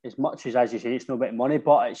you, as much as you say, it's no bit of money,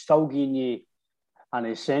 but it's still giving you an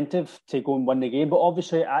incentive to go and win the game. But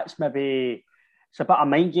obviously, it's a bit of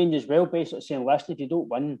mind game as well. Basically saying, listen, if you don't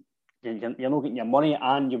win, you're not getting your money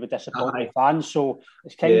and you'll be disappointed fans. So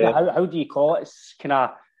it's kind of, how do you call it? It's kind of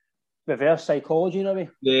reverse psychology in a way.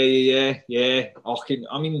 Yeah.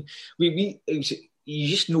 I mean, we you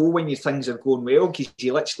just know when your things are going well, because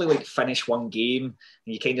you literally like finish one game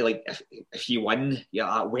and you kind of like, if you win, you're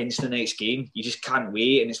at Wednesday night's game, you just can't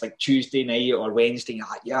wait, and it's like Tuesday night or Wednesday, you're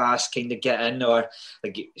like, yes, kind of get in, or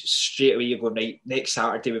like straight away you're going, right, next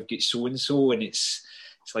Saturday we've got so and so, and it's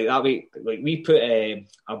like that way. Like we put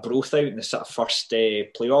Arbroath out in the sort of first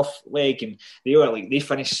playoff leg, and they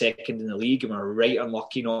finished second in the league and were right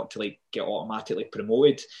unlucky not to like get automatically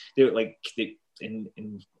promoted.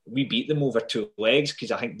 And we beat them over 2 legs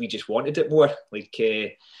because I think we just wanted it more. Like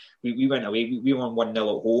we went away, we won 1-0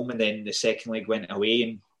 at home, and then the second leg went away,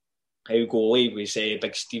 and our goalie was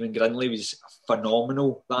big Stephen Grinley was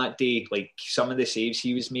phenomenal that day. Like some of the saves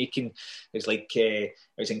he was making, it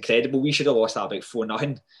was incredible. We should have lost that about 4-0,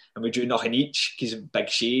 and we drew nothing each because Big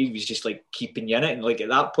Shay was just like keeping you in it. And like at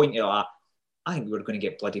that point, you're like, I think we're going to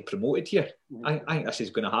get bloody promoted here. I think this is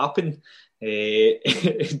going to happen. And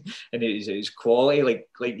it was quality. Like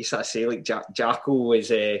you sort of say, like Jacko was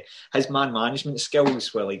his man management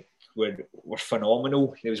skills were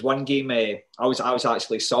phenomenal. There was one game I was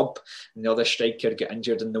actually sub, and the other striker got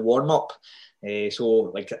injured in the warm up.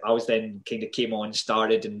 So like I was then kind of came on,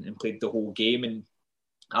 started and played the whole game. And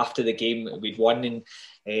after the game we'd won, and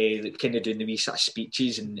kind of doing the wee sort of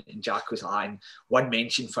speeches, and Jack was like, and one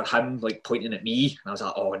mention for him, like pointing at me, and I was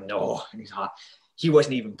like, oh no, and he's like, he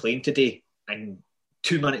wasn't even playing today, and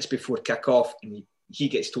 2 minutes before kick-off, and he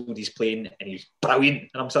gets told he's playing, and he's brilliant,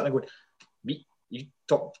 and I'm sitting there going, me? You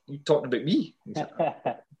talking about me?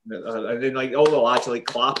 And then like all the lads are like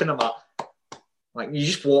clapping. I'm like you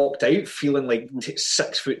just walked out feeling like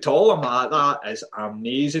 6 foot tall. I'm like, that is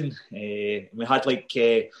amazing. We had like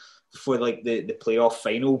for like the playoff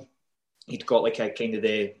final, he'd got like a kind of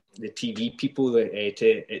the TV people to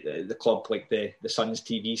the club, like the Suns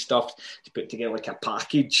TV stuff, to put together like a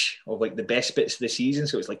package of like the best bits of the season.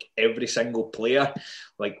 So it's like every single player,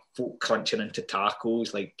 like folk crunching into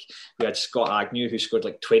tackles. Like we had Scott Agnew, who scored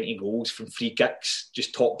like 20 goals from free kicks,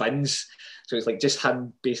 just top bins. So it's like just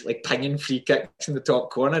him basically pinging free kicks in the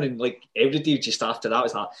top corner, and like every day just after that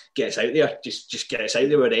was like, get us out there, just get us out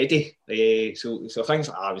there, we're ready. So things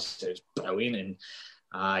like that was brilliant, and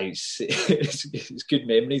it's good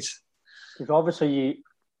memories. Because obviously you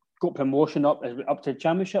got promotion up to the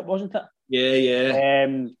Championship, wasn't it? Yeah.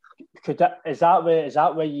 Is that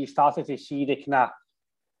where you started to see the kind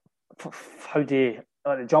of how the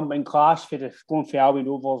jumping class for the going for Albion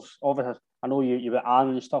Rovers? Obviously, I know you were Aaron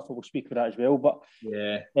and stuff, but we'll speak about that as well. But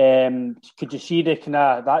could you see the kind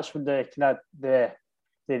of that's when the kind of the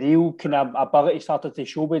real kind of ability started to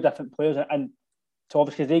show by different players, and so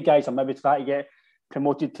obviously they guys are maybe trying to get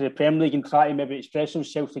promoted to the Premier League and try to maybe express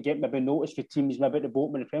themselves to get maybe noticed for teams maybe at the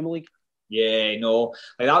bottom of the Premier League. Yeah, no,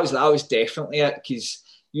 like that was definitely it, because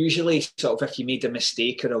usually sort of if you made a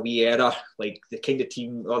mistake or a wee error, like the kind of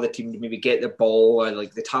team, other team would maybe get the ball or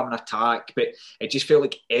like they'd have an attack, but it just felt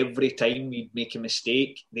like every time we'd make a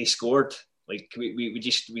mistake, they scored. Like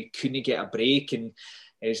we couldn't get a break, and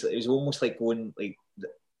it was almost like going like.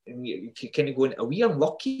 And you're kind of going, are we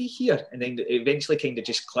unlucky here? And then it eventually kind of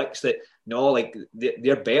just clicks that no, like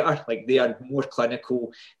they're better, like they are more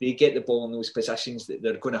clinical, they get the ball in those positions that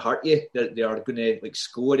they're going to hurt you, they are going to like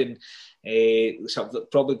score. And sort of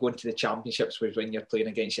probably going to the championships was when you're playing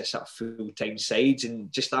against your sort of full-time sides,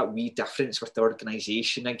 and just that wee difference with the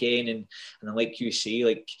organisation again. And like you say,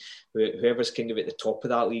 like whoever's kind of at the top of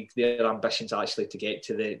that league, their ambition's actually to get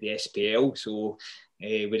to the SPL. So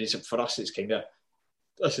whereas for us it's kind of,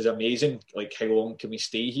 this is amazing, like how long can we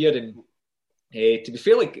stay here? And to be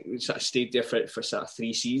fair, like we sort of stayed there for sort of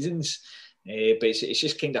 3 seasons, but it's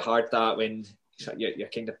just kind of hard that when you're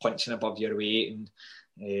kind of punching above your weight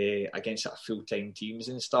and against sort of full-time teams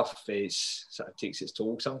and stuff, it sort of takes its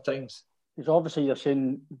toll sometimes. Because obviously you're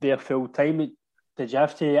saying they're full-time, did you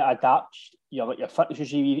have to adapt your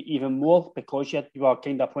fitness even more because you were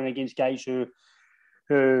kind of playing against guys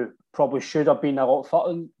who probably should have been a lot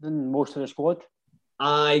fitter than most of the squad?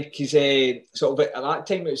 Aye, because sort of at that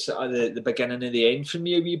time it was sort of the beginning and the end for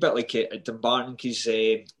me a wee bit, like at Dumbarton, because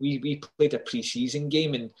we played a pre-season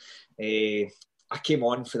game, and I came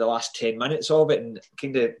on for the last 10 minutes of it, and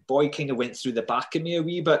boy went through the back of me a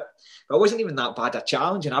wee bit. But it wasn't even that bad a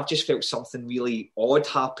challenge, and I've just felt something really odd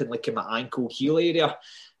happen, like in my ankle heel area,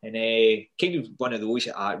 and kind of one of those,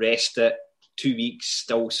 I rest it. 2 weeks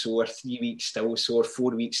still sore, 3 weeks still sore,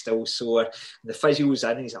 4 weeks still sore. And the physio's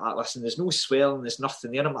in, and he's like, listen, there's no swelling, there's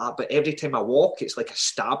nothing there. I'm like, but every time I walk, it's like a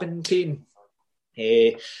stabbing pain.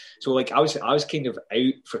 So like I was kind of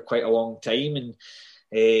out for quite a long time, and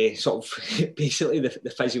sort of basically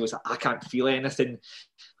the physio was like, I can't feel anything.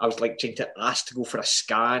 I was like trying to ask to go for a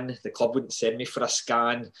scan. The club wouldn't send me for a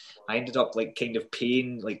scan. I ended up like kind of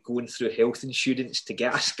paying, like going through health insurance to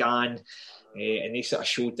get a scan. And they sort of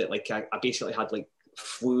showed that like I basically had like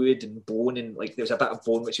fluid and bone, and like there was a bit of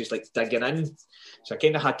bone which was like digging in, so I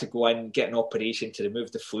kind of had to go in, get an operation to remove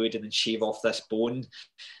the fluid and then shave off this bone.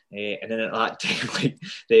 And then at that time, like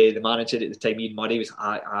the manager at the time, Ian Murray, was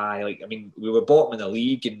we were bottom of the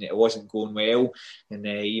league and it wasn't going well, and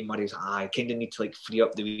Ian Murray was I kind of need to like free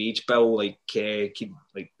up the wage bill, what do you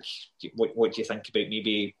think about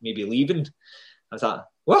maybe leaving? I was like,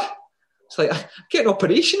 what? It's like, I get an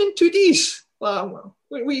operation in 2 days. Well,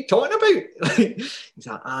 what are you talking about? He's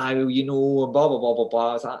like, well, you know, blah, blah, blah, blah,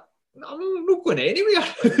 blah. I was like, I'm not going anywhere.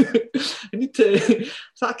 I need to,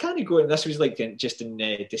 so I can't go. And this was like just in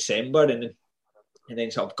December. And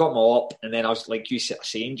then sort of got my up. And then I was, like you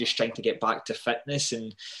saying, just trying to get back to fitness.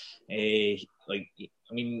 And I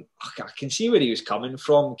can see where he was coming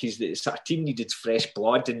from, because the sort of team needed fresh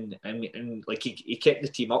blood. And like he kept the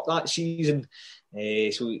team up that season.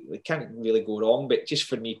 So we can't really go wrong. But just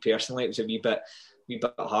for me personally, it was a wee bit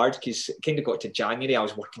hard, because it kind of got to January. I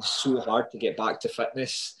was working so hard to get back to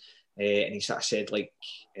fitness. And he sort of said, like,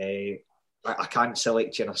 I can't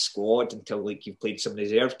select you in a squad until like you've played some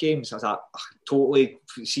reserve games. I was like, I totally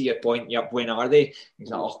see your point. Yep, when are they? He's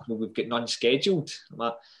like, well, we've got none scheduled. I'm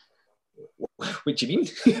like, what do you mean?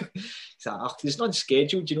 He's like, there's none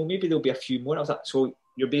scheduled. You know, maybe there'll be a few more. I was like, so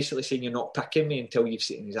you're basically saying you're not picking me until you've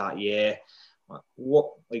seen? He's like, yeah. Like,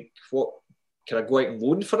 what? Can I go out and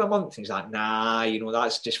loan for a month? He's like, nah, you know,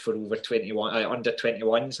 that's just for over 21, under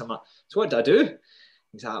 21s. I'm like, so what do I do?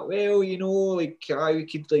 He's like, well, you know, like, we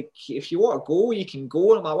could, like, if you want to go, you can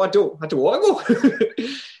go. And I'm like, well, I don't want to go.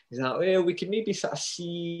 He's like, well, we can maybe sort of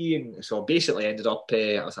see. And so I basically ended up,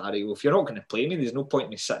 I was like, well, if you're not going to play me, there's no point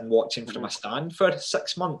in me sitting watching from a stand for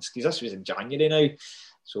 6 months, because this was in January now.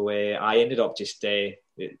 So I ended up just, I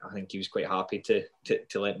think he was quite happy to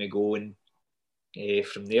let me go, and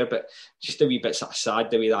from there. But just a wee bit sort of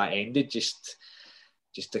sad the way that ended, just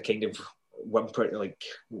to kind of whimper, like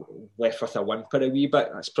left with a whimper a wee bit.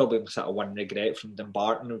 That's probably sort of one regret from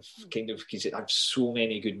Dumbarton, of kind of, because it had so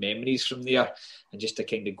many good memories from there, and just to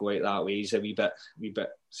kind of go out that way is a wee bit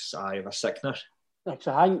of a sickener.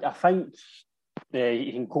 I think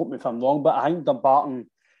you can quote me if I'm wrong, but I think Dumbarton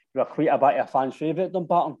were quite a bit of a fan's favourite.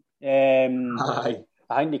 Dumbarton, Aye.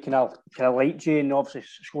 I think they kind of liked you and obviously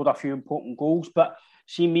scored a few important goals. But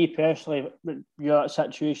see, me personally, your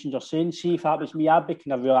situations you're saying, see if that was me, I'd be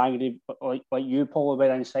kind of real angry, like you, Paul,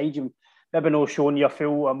 were inside you, maybe not showing your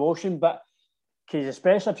full emotion, but because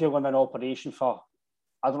especially if you're going an operation for,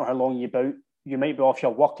 I don't know how long you're about, you might be off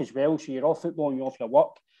your work as well, so you're off football and you're off your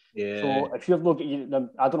work. Yeah. So if you're looking,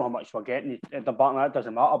 I don't know how much we're getting at the bottom, that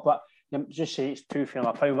doesn't matter, but just say it's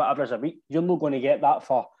 £2 whatever is a week, you're not going to get that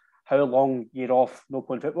for how long you're off no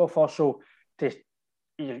playing football for. So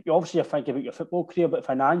you obviously you're thinking about your football career, but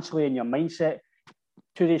financially in your mindset,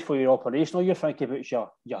 2 days for your operational, you're thinking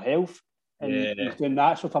about your health and you're doing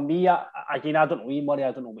that. So for me, again, I don't know Ian Murray,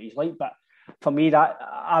 I don't know what he's like, but for me, that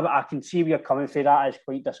I can see where you're coming from. That is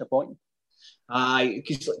quite disappointing. Aye,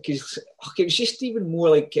 because it was just even more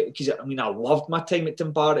like, because I mean, I loved my time at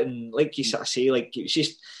Dumbarton, and like you sort of say, like it was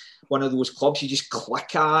just one of those clubs you just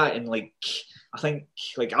click at, and like I think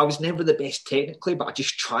like I was never the best technically, but I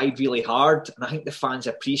just tried really hard, and I think the fans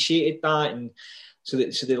appreciated that, and so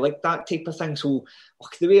they like that type of thing. So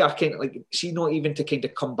the way I kind of like see, not even to kind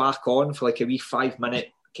of come back on for like a wee 5-minute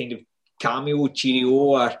kind of cameo, cheerio,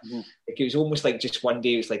 or like it was almost like just one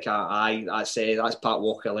day it was like that's Pat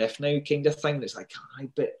Walker left now kind of thing. It's like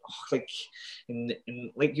and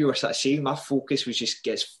like you were sort of saying, my focus was just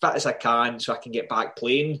get as fit as I can so I can get back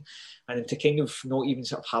playing, and then to kind of not even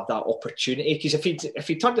sort of have that opportunity, because if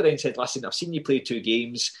he turned around and said, listen, I've seen you play 2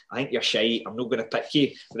 games, I think you're shite, I'm not going to pick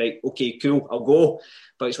you, right, okay, cool, I'll go.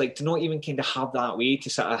 But it's like to not even kind of have that way to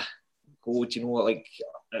sort of go, do you know what, like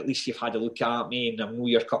at least you've had a look at me and I know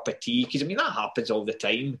your cup of tea, because I mean that happens all the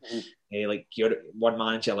time. Like your one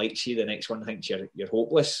manager likes you, the next one thinks you're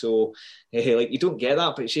hopeless, so like you don't get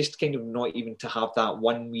that. But it's just kind of not even to have that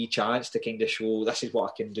one wee chance to kind of show this is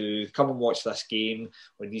what I can do, come and watch this game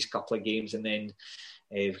or these couple of games, and then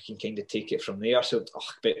we can kind of take it from there. So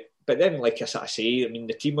but then like I sort of say, I mean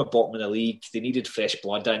the team were bottom of the league, they needed fresh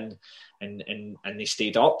blood in, and they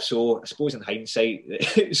stayed up. So I suppose in hindsight,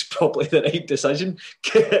 it's probably the right decision.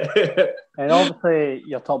 And obviously,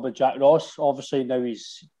 you're talking about Jack Ross. Obviously, now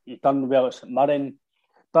he's done well at St Mirren,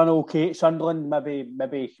 done okay at Sunderland.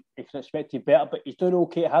 Maybe he can expect to be better, but he's doing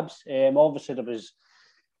okay at Hibs. Obviously, there was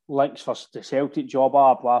links for the Celtic job.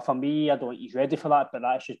 Blah. For me, I don't think he's ready for that, but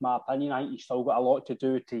that's just my opinion. I think he's still got a lot to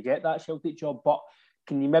do to get that Celtic job. But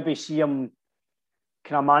can you maybe see him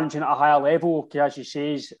kind of managing at a higher level? As you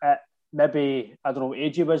says, maybe, I don't know what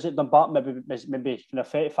age he was at Dumbarton, maybe kind of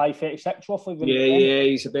 35, 36 roughly. Yeah,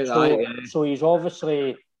 he's a bit So he's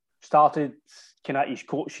obviously started kind of his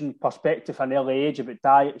coaching perspective at an early age about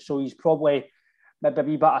diet. So he's probably maybe a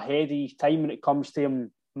wee bit ahead of his time when it comes to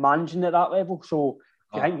him managing at that level. So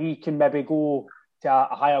do you think he can maybe go to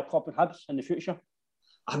a higher club in Hibs in the future?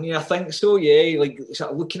 I mean, I think so, yeah. Like,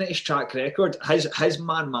 sort of looking at his track record, his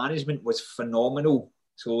man management was phenomenal.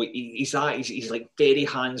 So he's like very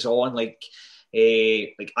hands-on. Like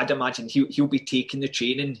I'd imagine he'll be taking the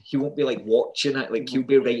training. He won't be like watching it. Like he'll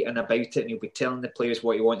be writing about it, and he'll be telling the players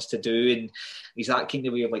what he wants to do. And he's that kind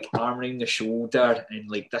of way of like arm around the shoulder, and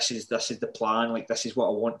like this is the plan. Like this is what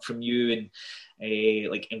I want from you. And he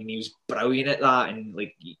was brilliant at that. And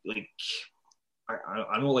like.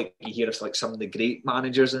 I know, like you hear us like some of the great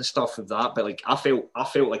managers and stuff of that, but like I felt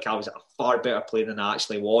like I was a far better player than I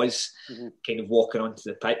actually was. Kind of walking onto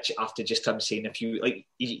the pitch after just him saying a few, like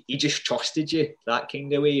he just trusted you that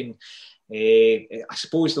kind of way. And I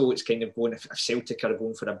suppose though it's kind of going, if Celtic are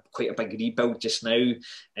going for quite a big rebuild just now,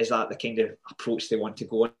 is that the kind of approach they want to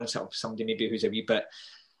go on? Sort of somebody maybe who's a wee bit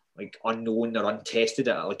like unknown or untested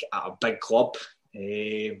at a big club,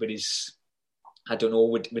 whereas. I don't know,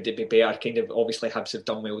 would it be better? Kind of obviously Hibs have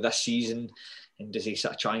done well this season, and does he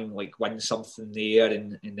sort of try and like win something there,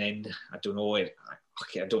 and then I don't know. I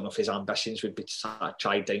don't know if his ambitions would be to sort of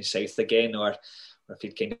try down south again, or if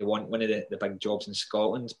he'd kind of want one of the big jobs in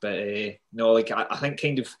Scotland. But no, like I think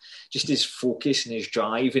kind of just his focus and his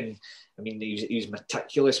drive, and I mean he was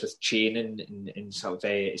meticulous with training and sort of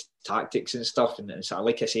his tactics and stuff, and sort of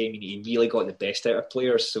like I say, I mean he really got the best out of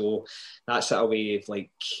players. So that's sort of way of like,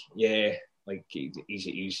 yeah. Like he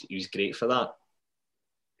was great for that.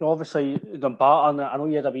 Obviously, Dumbarton, I know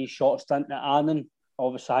you had a wee short stint at Annan.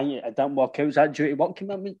 Obviously, it didn't work out. Was that due to work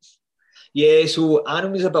commitments? Yeah, so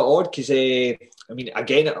Annan was a bit odd because, I mean,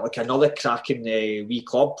 again, like another cracking wee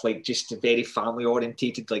club, like just very family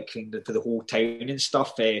orientated, like kind of for the whole town and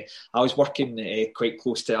stuff. I was working quite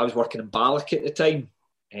close to, I was working in Balloch at the time.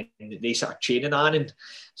 And they started training Annan.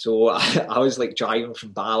 So I was like driving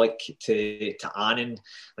from Balloch to Annan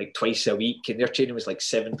like twice a week, and their training was like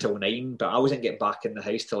 7 till 9, but I wasn't getting back in the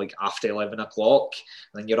house till like after 11 o'clock.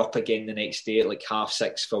 And then you're up again the next day at like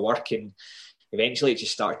 6:30 for work, and eventually it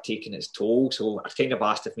just started taking its toll. So I kind of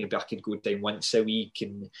asked if maybe I could go down once a week,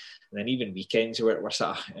 and then even weekends were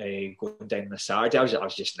sort of going down on a Saturday. I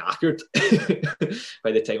was just knackered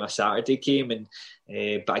by the time a Saturday came.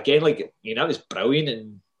 And but again, like, you know, it was brilliant,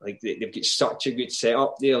 and like they've got such a good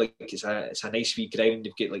setup there. Like it's a nice wee ground.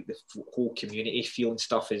 They've got like the whole community feel and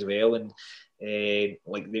stuff as well, and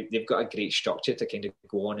like they've got a great structure to kind of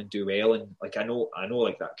go on and do well. And like I know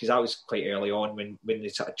like that because I was quite early on when they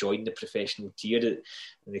sort of joined the professional tier,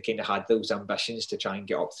 and they kind of had those ambitions to try and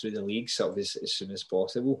get up through the league sort of as soon as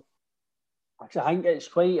possible. Actually, I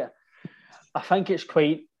think it's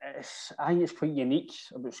quite unique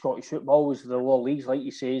about Scottish football is the lower leagues, like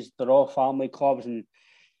you say, they're all family clubs, and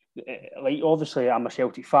like obviously I'm a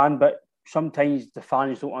Celtic fan, but sometimes the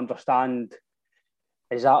fans don't understand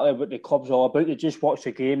exactly what the club's all about. They just watch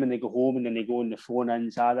the game and they go home, and then they go on the phone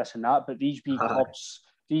and this and that. But these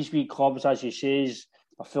wee clubs, as you say,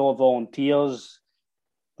 are full of volunteers.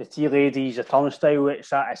 The tea ladies, the turnstile,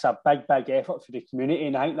 it's a big effort for the community,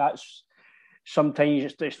 and I think that's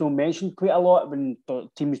sometimes it's not mentioned quite a lot when the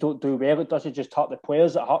teams don't do well. It doesn't just hurt the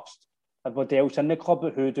players, it hurts everybody else in the club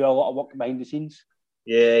who do a lot of work behind the scenes.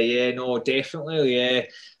 Yeah, no, definitely, yeah.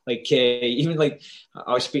 Like even like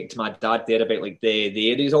I was speaking to my dad there about like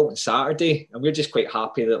the result on Saturday, and we're just quite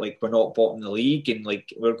happy that like we're not bottom the league, and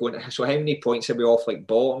like we're going. So how many points are we off like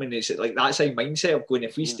bottom? And it's like that's our mindset of going.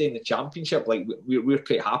 If we stay in the Championship, like we're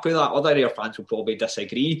quite happy with that. Other fans will probably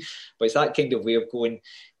disagree, but it's that kind of way of going.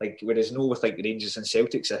 Like whereas no with like Rangers and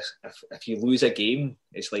Celtics, if you lose a game,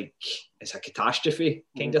 it's like it's a catastrophe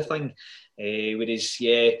kind of thing. Whereas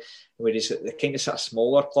the kind of sort of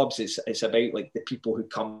smaller clubs, it's about like the people who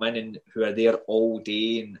come in and who are there all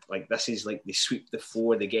day, and like this is like they sweep the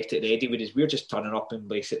floor, they get it ready. Whereas we're just turning up and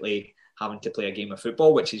basically having to play a game of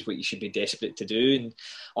football, which is what you should be desperate to do. And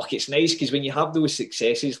it's nice because when you have those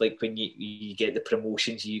successes, like when you get the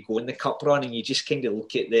promotions, you go in the cup run, and you just kind of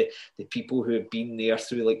look at the people who have been there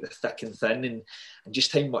through like the thick and thin, and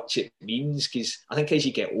just how much it means. Because I think as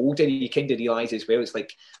you get older, you kind of realise as well, it's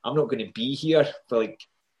like I'm not going to be here for like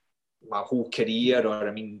my whole career, or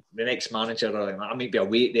I mean the next manager, or like, I might be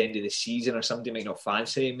away at the end of the season, or somebody might not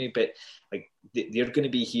fancy me, but like they're going to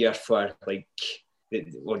be here for like,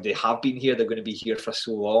 or they have been here, they're going to be here for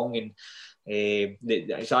so long. And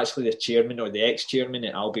It's actually the chairman or the ex-chairman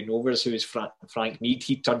at Albion Rovers, who was Frank Mead.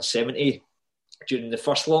 He turned 70 during the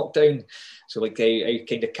first lockdown. So like I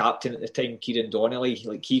kind of captain at the time, Kieran Donnelly,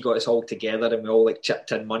 like he got us all together and we all like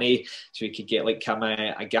chipped in money so we could get like him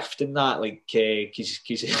a gift in that, like because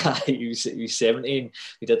he was 70 and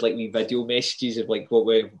we did like wee video messages of like how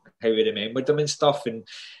we remembered him and stuff. And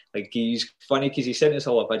like he's funny because he sent us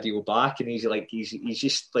all a video back and he's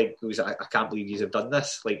just like he was, I can't believe you have done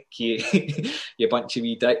this, like you bunch of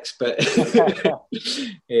wee dicks. But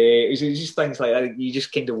it was just things like that. You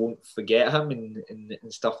just kind of won't forget him and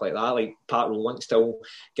stuff like that. Like Pat Rowland, still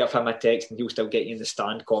give him a text and he'll still get you in the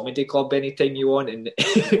Stand Comedy Club anytime you want, and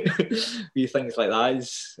wee things like that.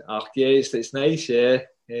 It's nice, yeah.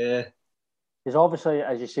 Because obviously,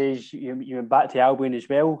 as you say, you went back to Albion as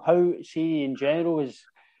well. How, see, in general,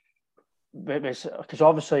 because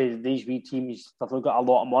obviously these wee teams, they've got a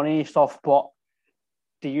lot of money and stuff, but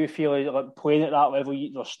do you feel like playing at that level,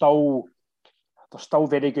 they're still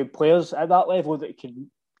very good players at that level that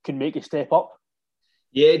can make a step up?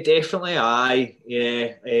 Yeah, definitely.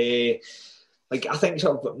 Like I think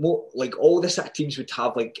sort of more, like all the sort of teams would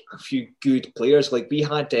have like a few good players. Like we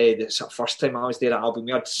had the sort of first time I was there at Albion,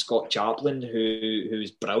 we had Scott Chaplin who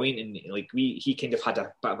was brilliant, and like he kind of had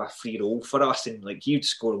a bit of a free role for us, and like he would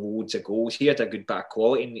score loads of goals. He had a good bit of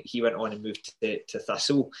quality, and he went on and moved to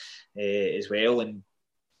Thistle as well. And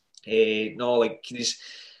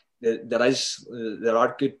there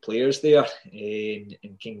are good players there, and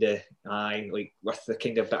kind of like with the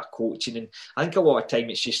kind of bit of coaching, and I think a lot of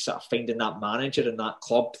time it's just sort of finding that manager in that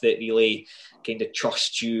club that really kind of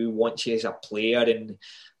trusts you, wants you as a player. And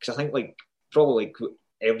because I think like probably like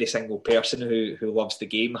every single person who loves the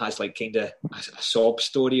game has like kind of a sob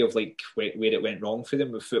story of like where it went wrong for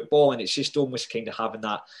them with football, and it's just almost kind of having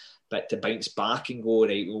that bit to bounce back and go,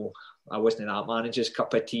 right, well, I wasn't that manager's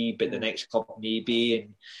cup of tea, but the next club maybe,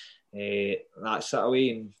 and that sort of way.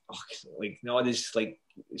 And there's like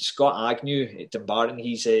Scott Agnew at Dumbarton.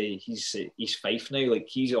 He's Fife now. Like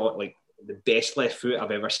he's like the best left foot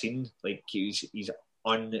I've ever seen. Like he's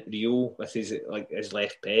unreal with his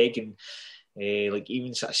left peg, and like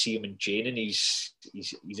even sort of see him in training, he's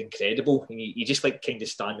incredible. And you just like kind of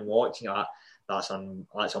stand and watch. That's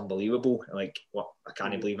unbelievable. Like, what, I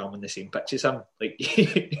can't believe I'm on the same pitch as him. Like,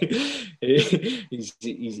 he's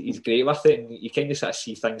great with it, and you kind of sort of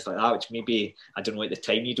see things like that, which maybe I don't know at the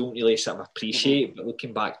time you don't really sort of appreciate, but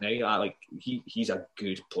looking back now, like he's a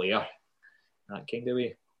good player, that kind of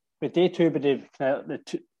way. But day two, but the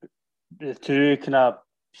two kind of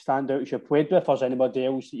standouts you played with, or is anybody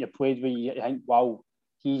else that you played with you think, wow,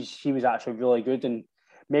 he was actually really good, and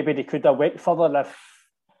maybe they could have went further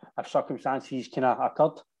if circumstances kind of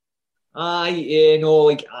occurred?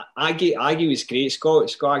 Like Aggie was great.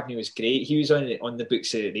 Scott Agnew was great. He was on the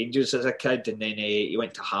books of Rangers as a kid, and then he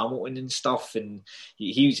went to Hamilton and stuff. And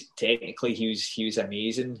he was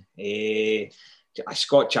amazing.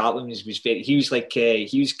 Scott Chaplin was very.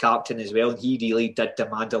 He was captain as well, and he really did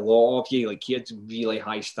demand a lot of you. Like he had really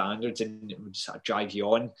high standards, and it would sort of drive you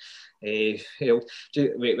on. We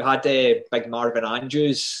had Big Marvin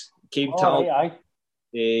Andrews came to. Aye.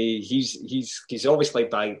 He's obviously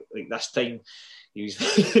by like this time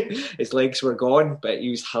his legs were gone, but he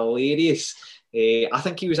was hilarious. I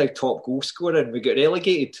think he was our top goal scorer, and we got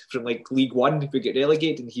relegated from like League One. We got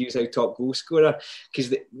relegated, and he was our top goal scorer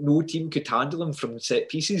because no team could handle him from set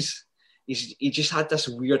pieces. He just had this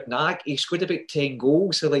weird knack. He scored about 10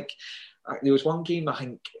 goals. So like there was one game, I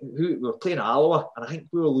think we were playing Alloa, and I think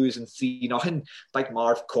we were losing 3-0. Big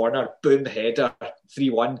Marv corner, boom, header,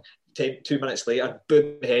 3-1. 2 minutes later,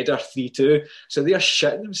 boom, header, 3-2. So they're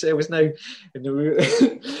shitting themselves now. And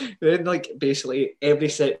then, like, basically every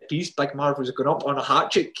set piece, Big Marv was going up on a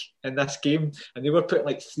hat-trick in this game, and they were putting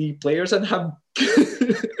like 3 players in him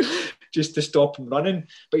just to stop him running.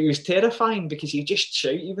 But he was terrifying because he just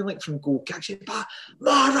shout, even like from goal kicks, he'd be,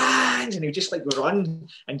 Morans! And he would just like run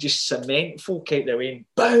and just cement folk out the way, and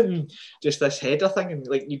boom, just this header thing. And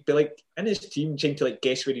like you'd be like in his team trying to like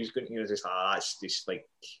guess where he was going. He was just,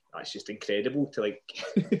 that's just incredible to like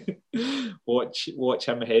watch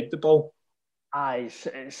him head the ball. Aye,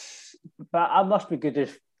 but that must be good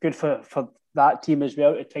for that team as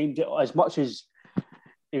well at times, as much as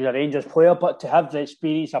he was a Rangers player, but to have the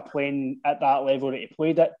experience of playing at that level that he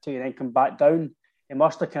played at, to then come back down, it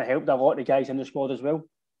must have kind of helped a lot of the guys in the squad as well.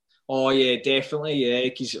 Oh yeah, definitely, yeah.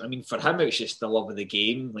 Because I mean, for him, it was just the love of the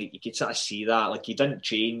game. Like you could sort of see that. Like he didn't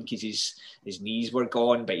train because his knees were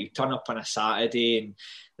gone, but he'd turn up on a Saturday and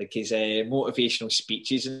like his motivational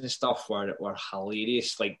speeches and stuff were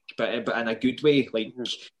hilarious. Like, but in a good way. Like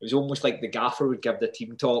it was almost like the gaffer would give the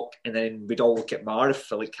team talk, and then we'd all look at Marv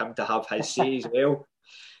for like him to have his say as well.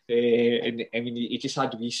 And I mean, he just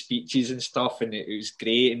had wee speeches and stuff, and it was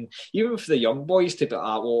great. And even for the young boys to be like,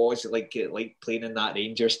 "Well, was it like playing in that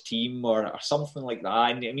Rangers team or something like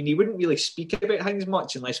that?" And I mean, he wouldn't really speak about things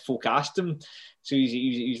much unless folk asked him. So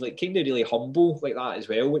he's like kind of really humble like that as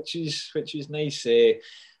well, which is nice.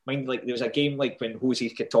 Mind like there was a game like when Jose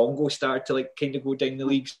Katongo started to like kind of go down the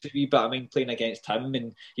leagues a wee bit. I mean, playing against him,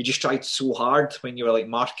 and you just tried so hard when you were like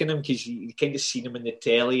marking him because you kind of seen him in the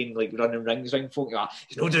telly and like running rings around folk.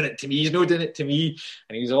 He's not doing it to me. He's not doing it to me.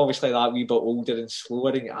 And he was obviously that wee bit older and slower.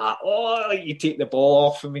 And like you take the ball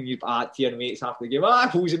off him and you at to your mates after the game.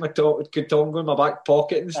 Jose Katongo in my back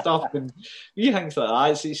pocket and stuff. And wee things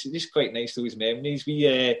like that. It's just quite nice, those memories.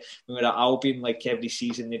 We were at Albion like every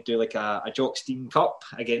season. They'd do like a Jock Stein Cup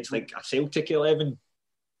against like a Celtic 11.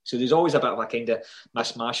 So there's always a bit of a kind of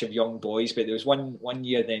mishmash of young boys, but there was one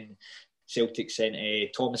year then Celtic sent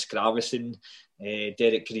Thomas Gravesen,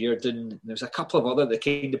 Derek Reardon, and there was a couple of other the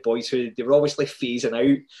kind of boys who they were obviously phasing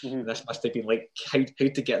out, and this must have been like how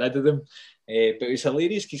to get rid of them. But it was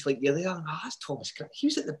hilarious because like you're there, that's Thomas Gravesen. He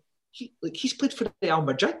was at he's played for Real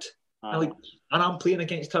Madrid, and I'm playing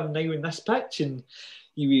against him now in this pitch, and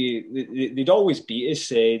they'd always beat us.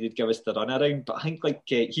 They'd give us the run around, but I think like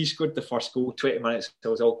he scored the first goal 20 minutes. So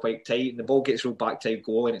it was all quite tight, and the ball gets rolled back to a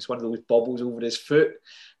goal, and it's one of those bobbles over his foot.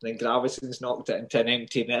 And then Gravesen's knocked it into an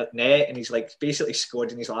empty net, and he's like basically scored,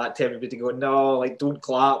 and he's like to everybody going, "No, like don't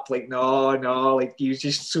clap, like no," like he was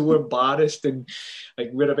just so embarrassed, and like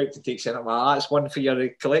we're about to take centre. That's one for your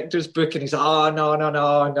collector's book, and he's like, "Oh no,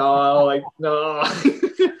 like no."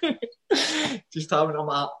 Just having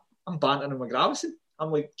I'm bantering him with Gravesen.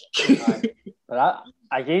 I'm like, but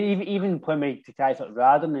again, even playing with guys like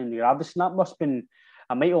Radon and Gravesen, that must have been,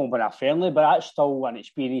 I might have been a friendly, but that's still an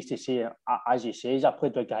experience to say, as you say, I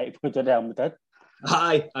played with a guy who played with Real Madrid.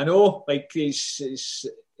 Aye, I know. Like it's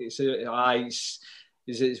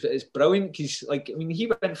brilliant because, like, I mean, he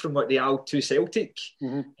went from Real to Celtic,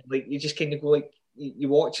 and like you just kind of go like you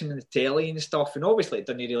watch him in the telly and stuff, and obviously it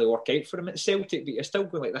didn't really work out for him at Celtic, but you're still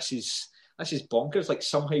going like this is bonkers. Like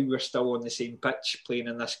somehow we're still on the same pitch playing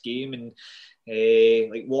in this game, and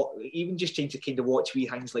like what even just trying to kind of watch wee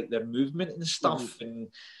things like their movement and stuff, and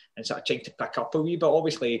sort of trying to pick up a wee bit.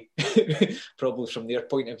 Obviously, probably from their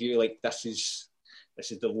point of view, like this is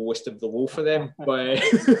the lowest of the low for them. But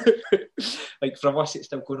like from us, it's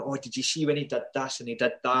still going, oh, did you see when he did this and he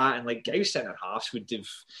did that? And like our centre halves would have,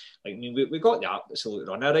 like, I mean, we got the absolute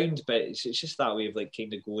run around, but it's just that way of like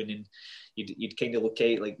kind of going, and you'd kind of look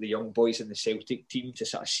at like the young boys in the Celtic team to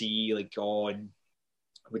sort of see like, oh, and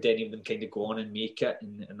would any of them kind of go on and make it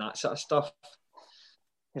and that sort of stuff.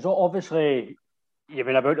 Because obviously you've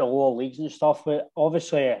been about the lower leagues and stuff, but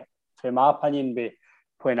obviously, from my opinion, be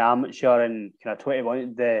playing amateur and kind of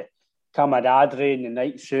 21, the camaraderie and the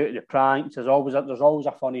night suit, the pranks, there's always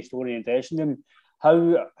a funny story in the dressing room.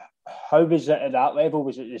 How was it at that level?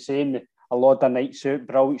 Was it the same? A lot of night suit,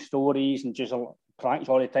 brilliant stories, and just pranks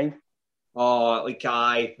all the time? Oh, like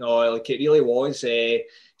like it really was.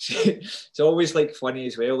 It's always like funny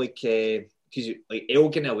as well, like because like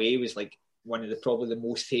Elgin away was like one of the probably the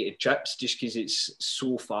most hated trips, just because it's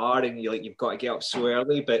so far and you've got to get up so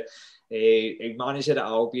early. But manager at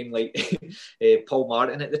Albion, like Paul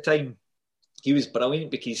Martin at the time, he was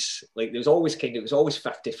brilliant because like it was always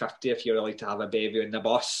 50-50 if you're allowed to have a bevy on the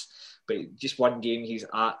bus. But just one game he's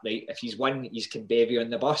at, right, if he's won, he's can bevy on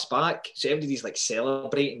the bus back. So everybody's like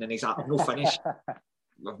celebrating, and he's like, I've no finished.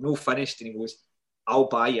 And he goes, I'll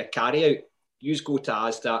buy you a carry out. You go to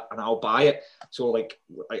Asda and I'll buy it. So like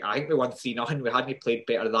I think we won 3-0. We hadn't played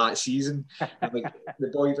better that season. And like the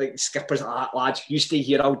boys, like skippers, like, lads, you stay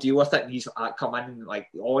here, I'll deal with it. And he's like, come in. Like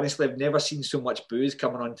honestly, I've never seen so much booze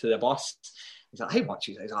coming onto the bus. He's like, how much?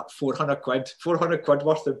 He's like, 400 quid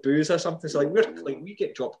worth of booze or something. So like we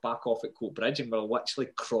get dropped back off at Coat Bridge and we're literally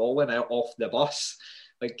crawling out off the bus.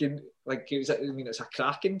 Like it was, I mean, it's a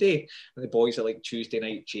cracking day. And the boys are like Tuesday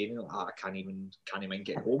night training. Like, I can't even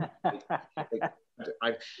get home.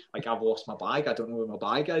 I've lost my bag. I don't know where my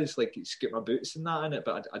bag is. Like it's got my boots and that in it,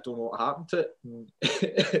 but I don't know what happened to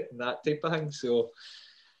it. And that type of thing. So,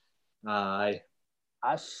 aye.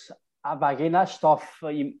 Again, that stuff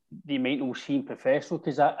you might not see in professional,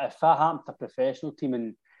 because if that happened to a professional team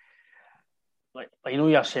and like you know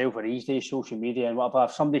yourself with these days, social media and whatever.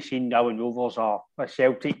 If somebody's seen Darwin Rovers or a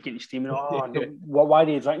Celtic getting steaming, why are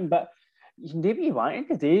they drinking? But you can do what you want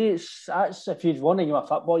today. That's if you've won a game of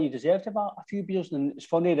football, you deserve to have a few beers. And it's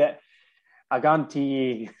funny that I guarantee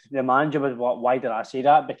you the manager would, why did I say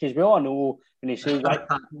that? Because we all know when he says that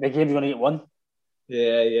the game's going to get won.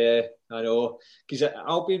 Yeah, I know. Because at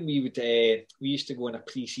Albion, we used to go on a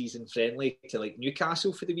pre-season friendly to like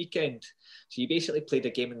Newcastle for the weekend. So you basically played a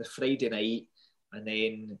game on the Friday night, and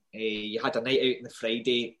then you had a night out on the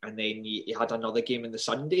Friday, and then you had another game on the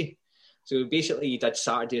Sunday. So basically, you did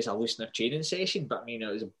Saturday as a loosener training session. But I mean,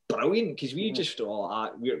 it was brilliant because we just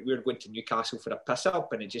thought, we're going to Newcastle for a piss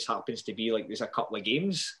up, and it just happens to be like there's a couple of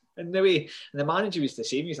games in the way. And the manager was the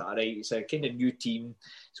same. He's like, all right, it's a kind of new team,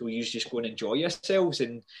 so you just go and enjoy yourselves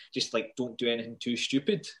and just like don't do anything too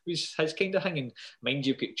stupid. Was his kind of thing. And mind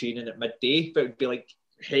you, get training at midday, but it would be like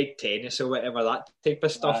head tennis or whatever, that type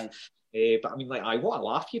of stuff. But I mean, like, what a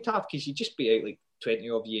laugh you'd have because you'd just be out like 20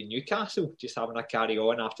 of you in Newcastle just having a carry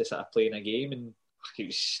on after sort of playing a game, and it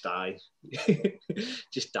was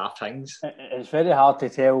just daft things. It's very hard to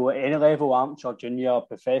tell at any level, amateur, junior,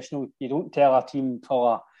 professional. You don't tell a team full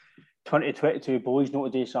of 20, 22 boys not to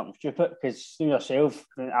do something stupid because you yourself,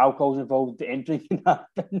 when alcohol's involved, the entry can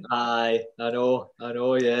happen. Aye, I know,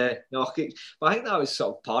 yeah. No, but I think that was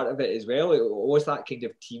sort of part of it as well. It was that kind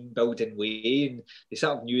of team building way, and they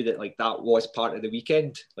sort of knew that like that was part of the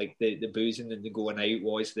weekend, like the boozing and the going out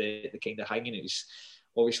was the kind of hanging. It was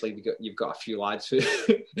obviously you've got a few lads who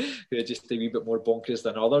are just a wee bit more bonkers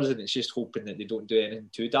than others, and it's just hoping that they don't do anything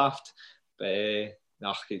too daft. But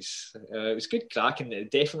no, it was good crack, and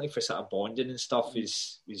definitely for sort of bonding and stuff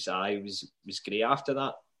was great after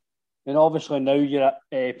that. And obviously now you're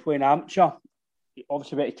playing amateur.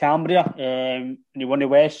 Obviously went to Cambria, and you won the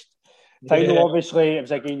West final. Yeah. Obviously it was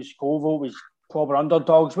against Kovo. It was proper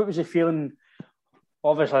underdogs. What was the feeling?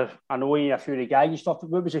 Obviously I know you a few of the guys and stuff, but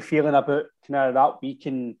what was the feeling about kind of that week?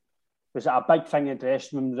 And was it a big thing in the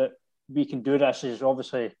dressing room that we can do this? Is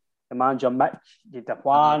obviously the manager Mick, you had a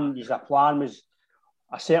plan. The plan was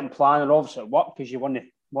a certain plan, and obviously it worked because you won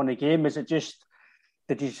the game. Is it just,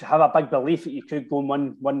 did you have a big belief that you could go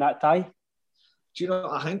and win that tie? Do you know,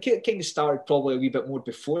 I think it kind of started probably a wee bit more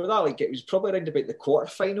before that. Like, it was probably around about the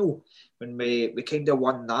quarter-final when we kind of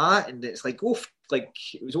won that, and it's like, like,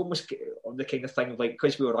 it was almost the kind of thing of like,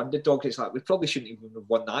 because we were underdogs, it's like, we probably shouldn't even have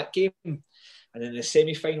won that game. And then the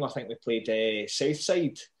semi-final, I think we played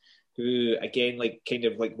Southside, who, again, like, kind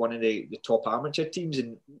of like one of the top amateur teams,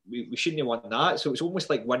 and we shouldn't have won that. So it was almost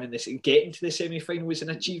like winning this, getting to the semi-final was an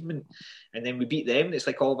achievement. And then we beat them, and it's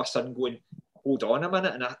like all of a sudden going, hold on a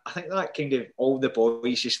minute. And I think that kind of all the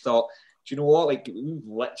boys just thought, do you know what, like, we've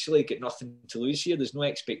literally got nothing to lose here. There's no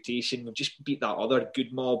expectation. We've just beat that other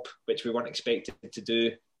good mob, which we weren't expected to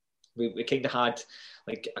do. We kind of had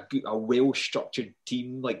like a well-structured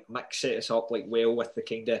team. Like, Mick set us up like well with the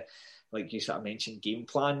kind of, like you sort of mentioned, game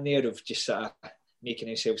plan there of just sort of making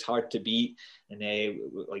ourselves hard to beat. And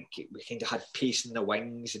like, we kind of had pace in the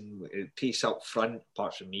wings and pace up front,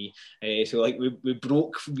 apart from me. So like we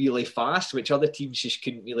broke really fast, which other teams just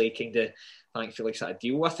couldn't really kind of, thankfully, sort of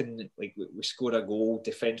deal with. And like we scored a goal,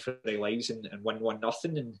 defend for their lives, and win 1-0.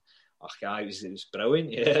 And it was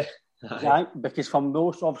brilliant. Yeah. Yeah, because for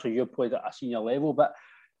most, obviously you played at a senior level, but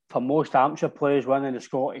for most amateur players winning the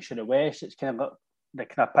Scottish or the West, it's kind of like the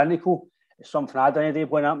kind of pinnacle. It's something I done today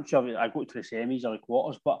playing amateur. I go to the semis or the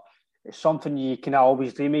quarters, but it's something you can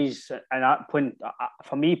always dream is. And that point,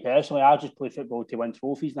 for me personally, I just play football to win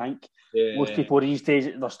trophies. And I think most people these days,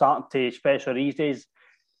 they're starting to, especially these days,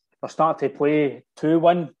 they're starting to play to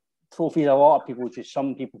win trophies. A lot of people,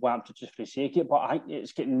 some people want to just forsake it, but I think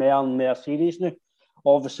it's getting more and more serious now.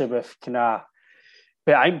 Obviously, with kind of,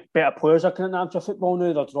 but I think better players are coming into football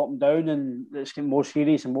now. They're dropping down, and it's getting more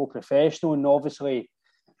serious and more professional. And obviously,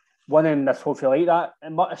 winning a trophy like that,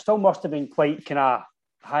 it still must have been quite kind of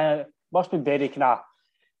high. Must have been very kind of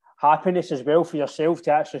happiness as well for yourself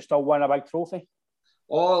to actually still win a big trophy.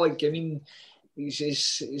 Oh, like, I mean,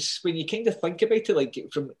 it's when you kind of think about it, like,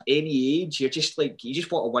 from any age, you just want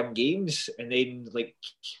to win games, and then like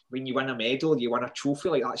when you win a medal, you win a trophy,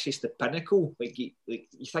 like that's just the pinnacle. Like you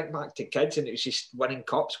think back to kids, and it was just winning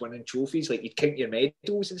cups, winning trophies. Like, you'd count your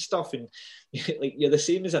medals and stuff, and like you're the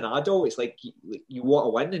same as an adult. It's like you want to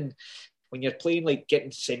win, and when you're playing, like,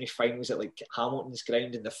 getting semi-finals at like Hamilton's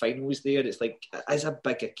ground and the finals there, it's like it's a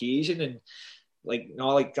big occasion. And like, no,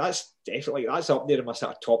 like that's up there in my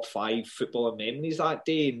sort of top 5 footballing memories that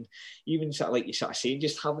day. And even sort of like you sort of saying,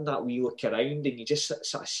 just having that wee look around, and you just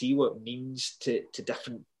sort of see what it means to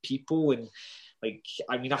different people. And like,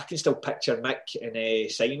 I mean, I can still picture Mick and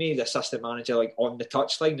Simey, the assistant manager, like on the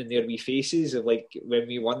touchline and their wee faces of like when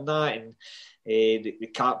we won that, and the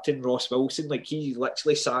captain Ross Wilson, like he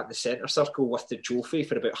literally sat in the centre circle with the trophy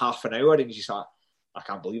for about half an hour, and he's just like, I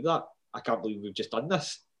can't believe that. I can't believe we've just done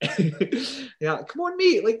this. Yeah, come on,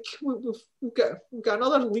 mate. Like we've got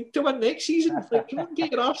another league to win next season. Like, come on,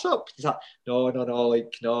 get your arse up. He's like, no.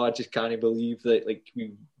 Like, no, I just can't believe that.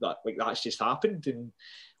 Like that's just happened. And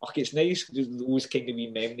it's nice. Those kind of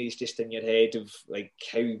wee memories just in your head of like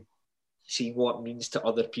how seeing what it means to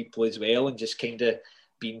other people as well, and just kind of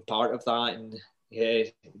being part of that and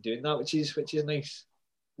doing that, which is nice.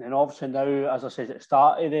 And obviously now, as I said at the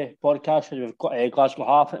start of the podcast, we've got Glasgow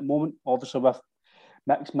Heart at the moment, obviously with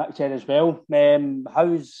Mick there as well.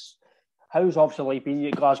 How's obviously like being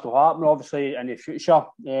at Glasgow Heart, and obviously in the future,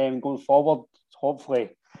 going forward, hopefully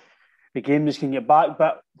the games can get back,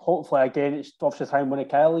 but hopefully again it's obviously time to win a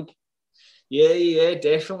Kyle League. Yeah,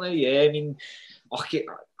 definitely. Yeah, I mean,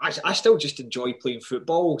 I still just enjoy playing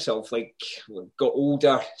football. Sort of like got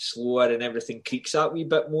older, slower, and everything creaks that wee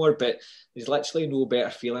bit more. But there's literally no better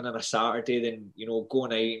feeling on a Saturday than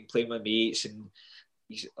going out and playing with mates, and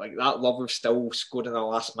like that love of still scoring a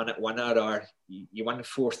last minute winner, or you win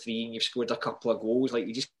 4-3 and you've scored a couple of goals. Like,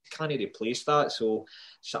 you just can't replace that. So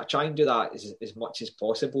I try and do that as much as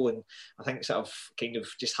possible. And I think sort of kind of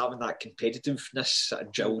just having that competitiveness sort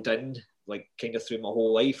of drilled in, like kind of through my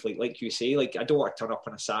whole life, like you say, like I don't want to turn up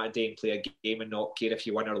on a Saturday and play a game and not care if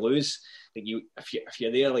you win or lose. Like if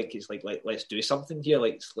you're there, like it's like let's do something here.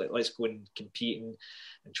 Let's go and compete and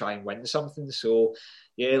try and win something. So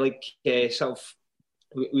yeah, like sort of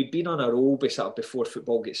we'd been on a roll before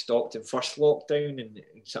football gets stopped in first lockdown, and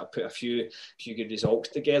sort of put a few good results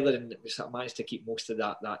together, and we sort of managed to keep most of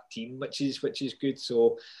that team, which is good.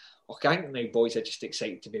 So I think now boys are just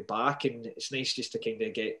excited to be back, and it's nice just to kind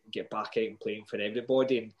of get back out and playing for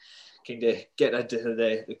everybody, and kind of get into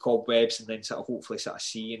the cobwebs, and then sort of hopefully sort of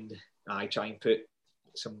see and try and put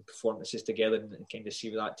some performances together and kind of see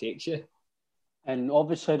where that takes you. And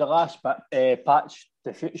obviously the last bit, Patch,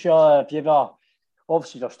 the future, have you ever,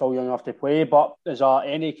 obviously you're still young enough to play, but is there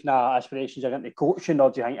any kind of aspirations into coaching, or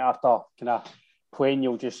do you think after kind of playing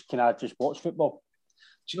you'll just watch football?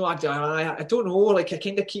 Do you know, I don't know. Like, I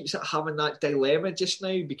kind of keep sort of having that dilemma just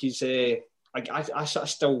now, because I sort of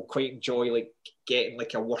still quite enjoy like getting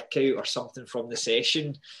like a workout or something from the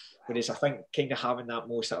session, whereas I think kind of having that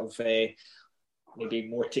more sort of maybe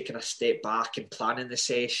more taking a step back and planning the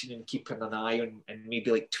session and keeping an eye on and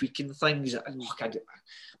maybe like tweaking things. I'm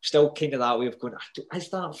still kind of that way of going, is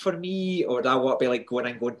that for me? Or do I want to be like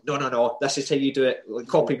going, no, this is how you do it, like,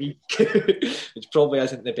 copy me, which probably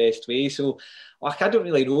isn't the best way. So I don't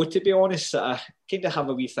really know, to be honest. I kind of have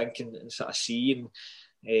a wee thinking and sort of see,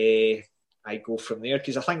 and I go from there,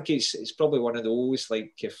 because I think it's probably one of those,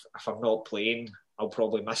 like if I'm not playing, I'll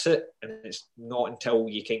probably miss it, and it's not until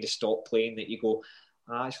you kind of stop playing that you go,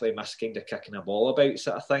 I actually miss kind of kicking a ball about,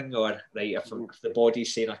 sort of thing. Or right, if the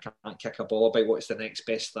body's saying I can't kick a ball about, what's the next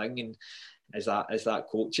best thing? And is that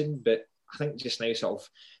coaching? But I think just now sort of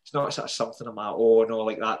it's not sort of something I'm like, oh no,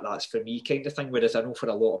 like that's for me kind of thing. Whereas I know for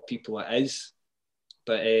a lot of people it is.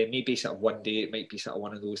 But maybe sort of one day it might be sort of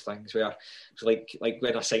one of those things where, so like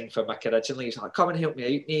when I signed for Mick originally, he's like, come and help me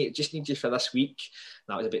out, mate, just need you for this week.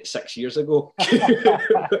 And that was about 6 years ago.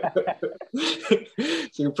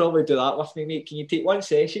 So you'll probably do that with me, mate. Can you take one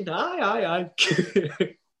session? Aye.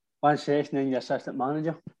 One session and your assistant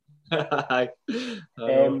manager. Aye.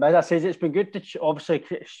 As I said, it's been good to obviously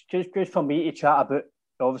just good for me to chat about,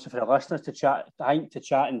 obviously for the listeners to chat, I think to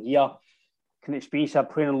chat and hear kind of space of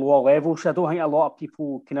playing on lower levels. I don't think a lot of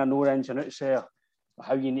people kind of know the ins and outs of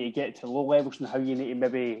how you need to get to low levels and how you need to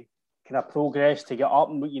maybe kind of progress to get up,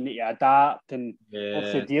 and what you need to adapt. And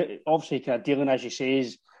obviously kind of dealing, as you say,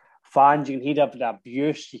 is fans, you can hear the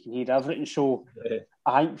abuse, you can hear everything. So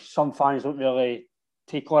I think some fans don't really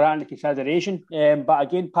take all that into consideration. But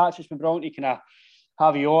again, Patch, it's been brilliant to kind of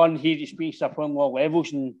have you on, hear you speak up on lower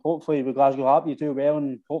levels, and hopefully with Glasgow Heart you do well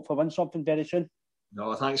and hopefully win something very soon.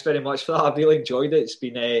 No, thanks very much for that. I've really enjoyed it. It's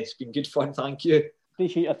been good fun. Thank you.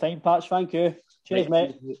 Appreciate your time, Patch. Thank you. Cheers,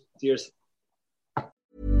 mate. Cheers.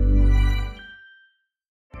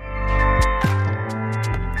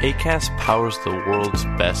 Acast powers the world's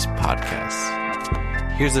best podcasts.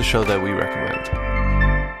 Here's a show that we recommend.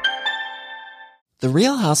 The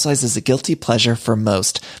Real Housewives is a guilty pleasure for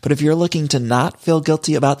most, but if you're looking to not feel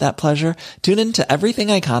guilty about that pleasure, tune in to Everything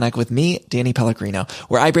Iconic with me, Danny Pellegrino,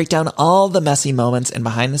 where I break down all the messy moments and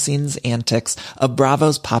behind-the-scenes antics of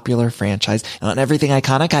Bravo's popular franchise. And on Everything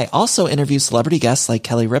Iconic, I also interview celebrity guests like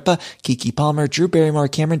Kelly Ripa, Keke Palmer, Drew Barrymore,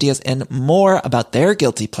 Cameron Diaz, and more about their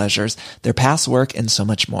guilty pleasures, their past work, and so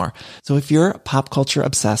much more. So if you're pop culture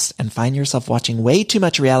obsessed and find yourself watching way too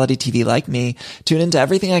much reality TV like me, tune into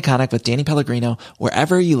Everything Iconic with Danny Pellegrino,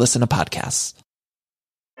 wherever you listen to podcasts.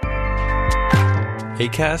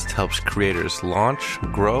 Acast helps creators launch,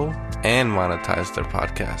 grow, and monetize their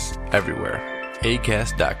podcasts everywhere.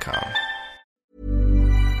 Acast.com.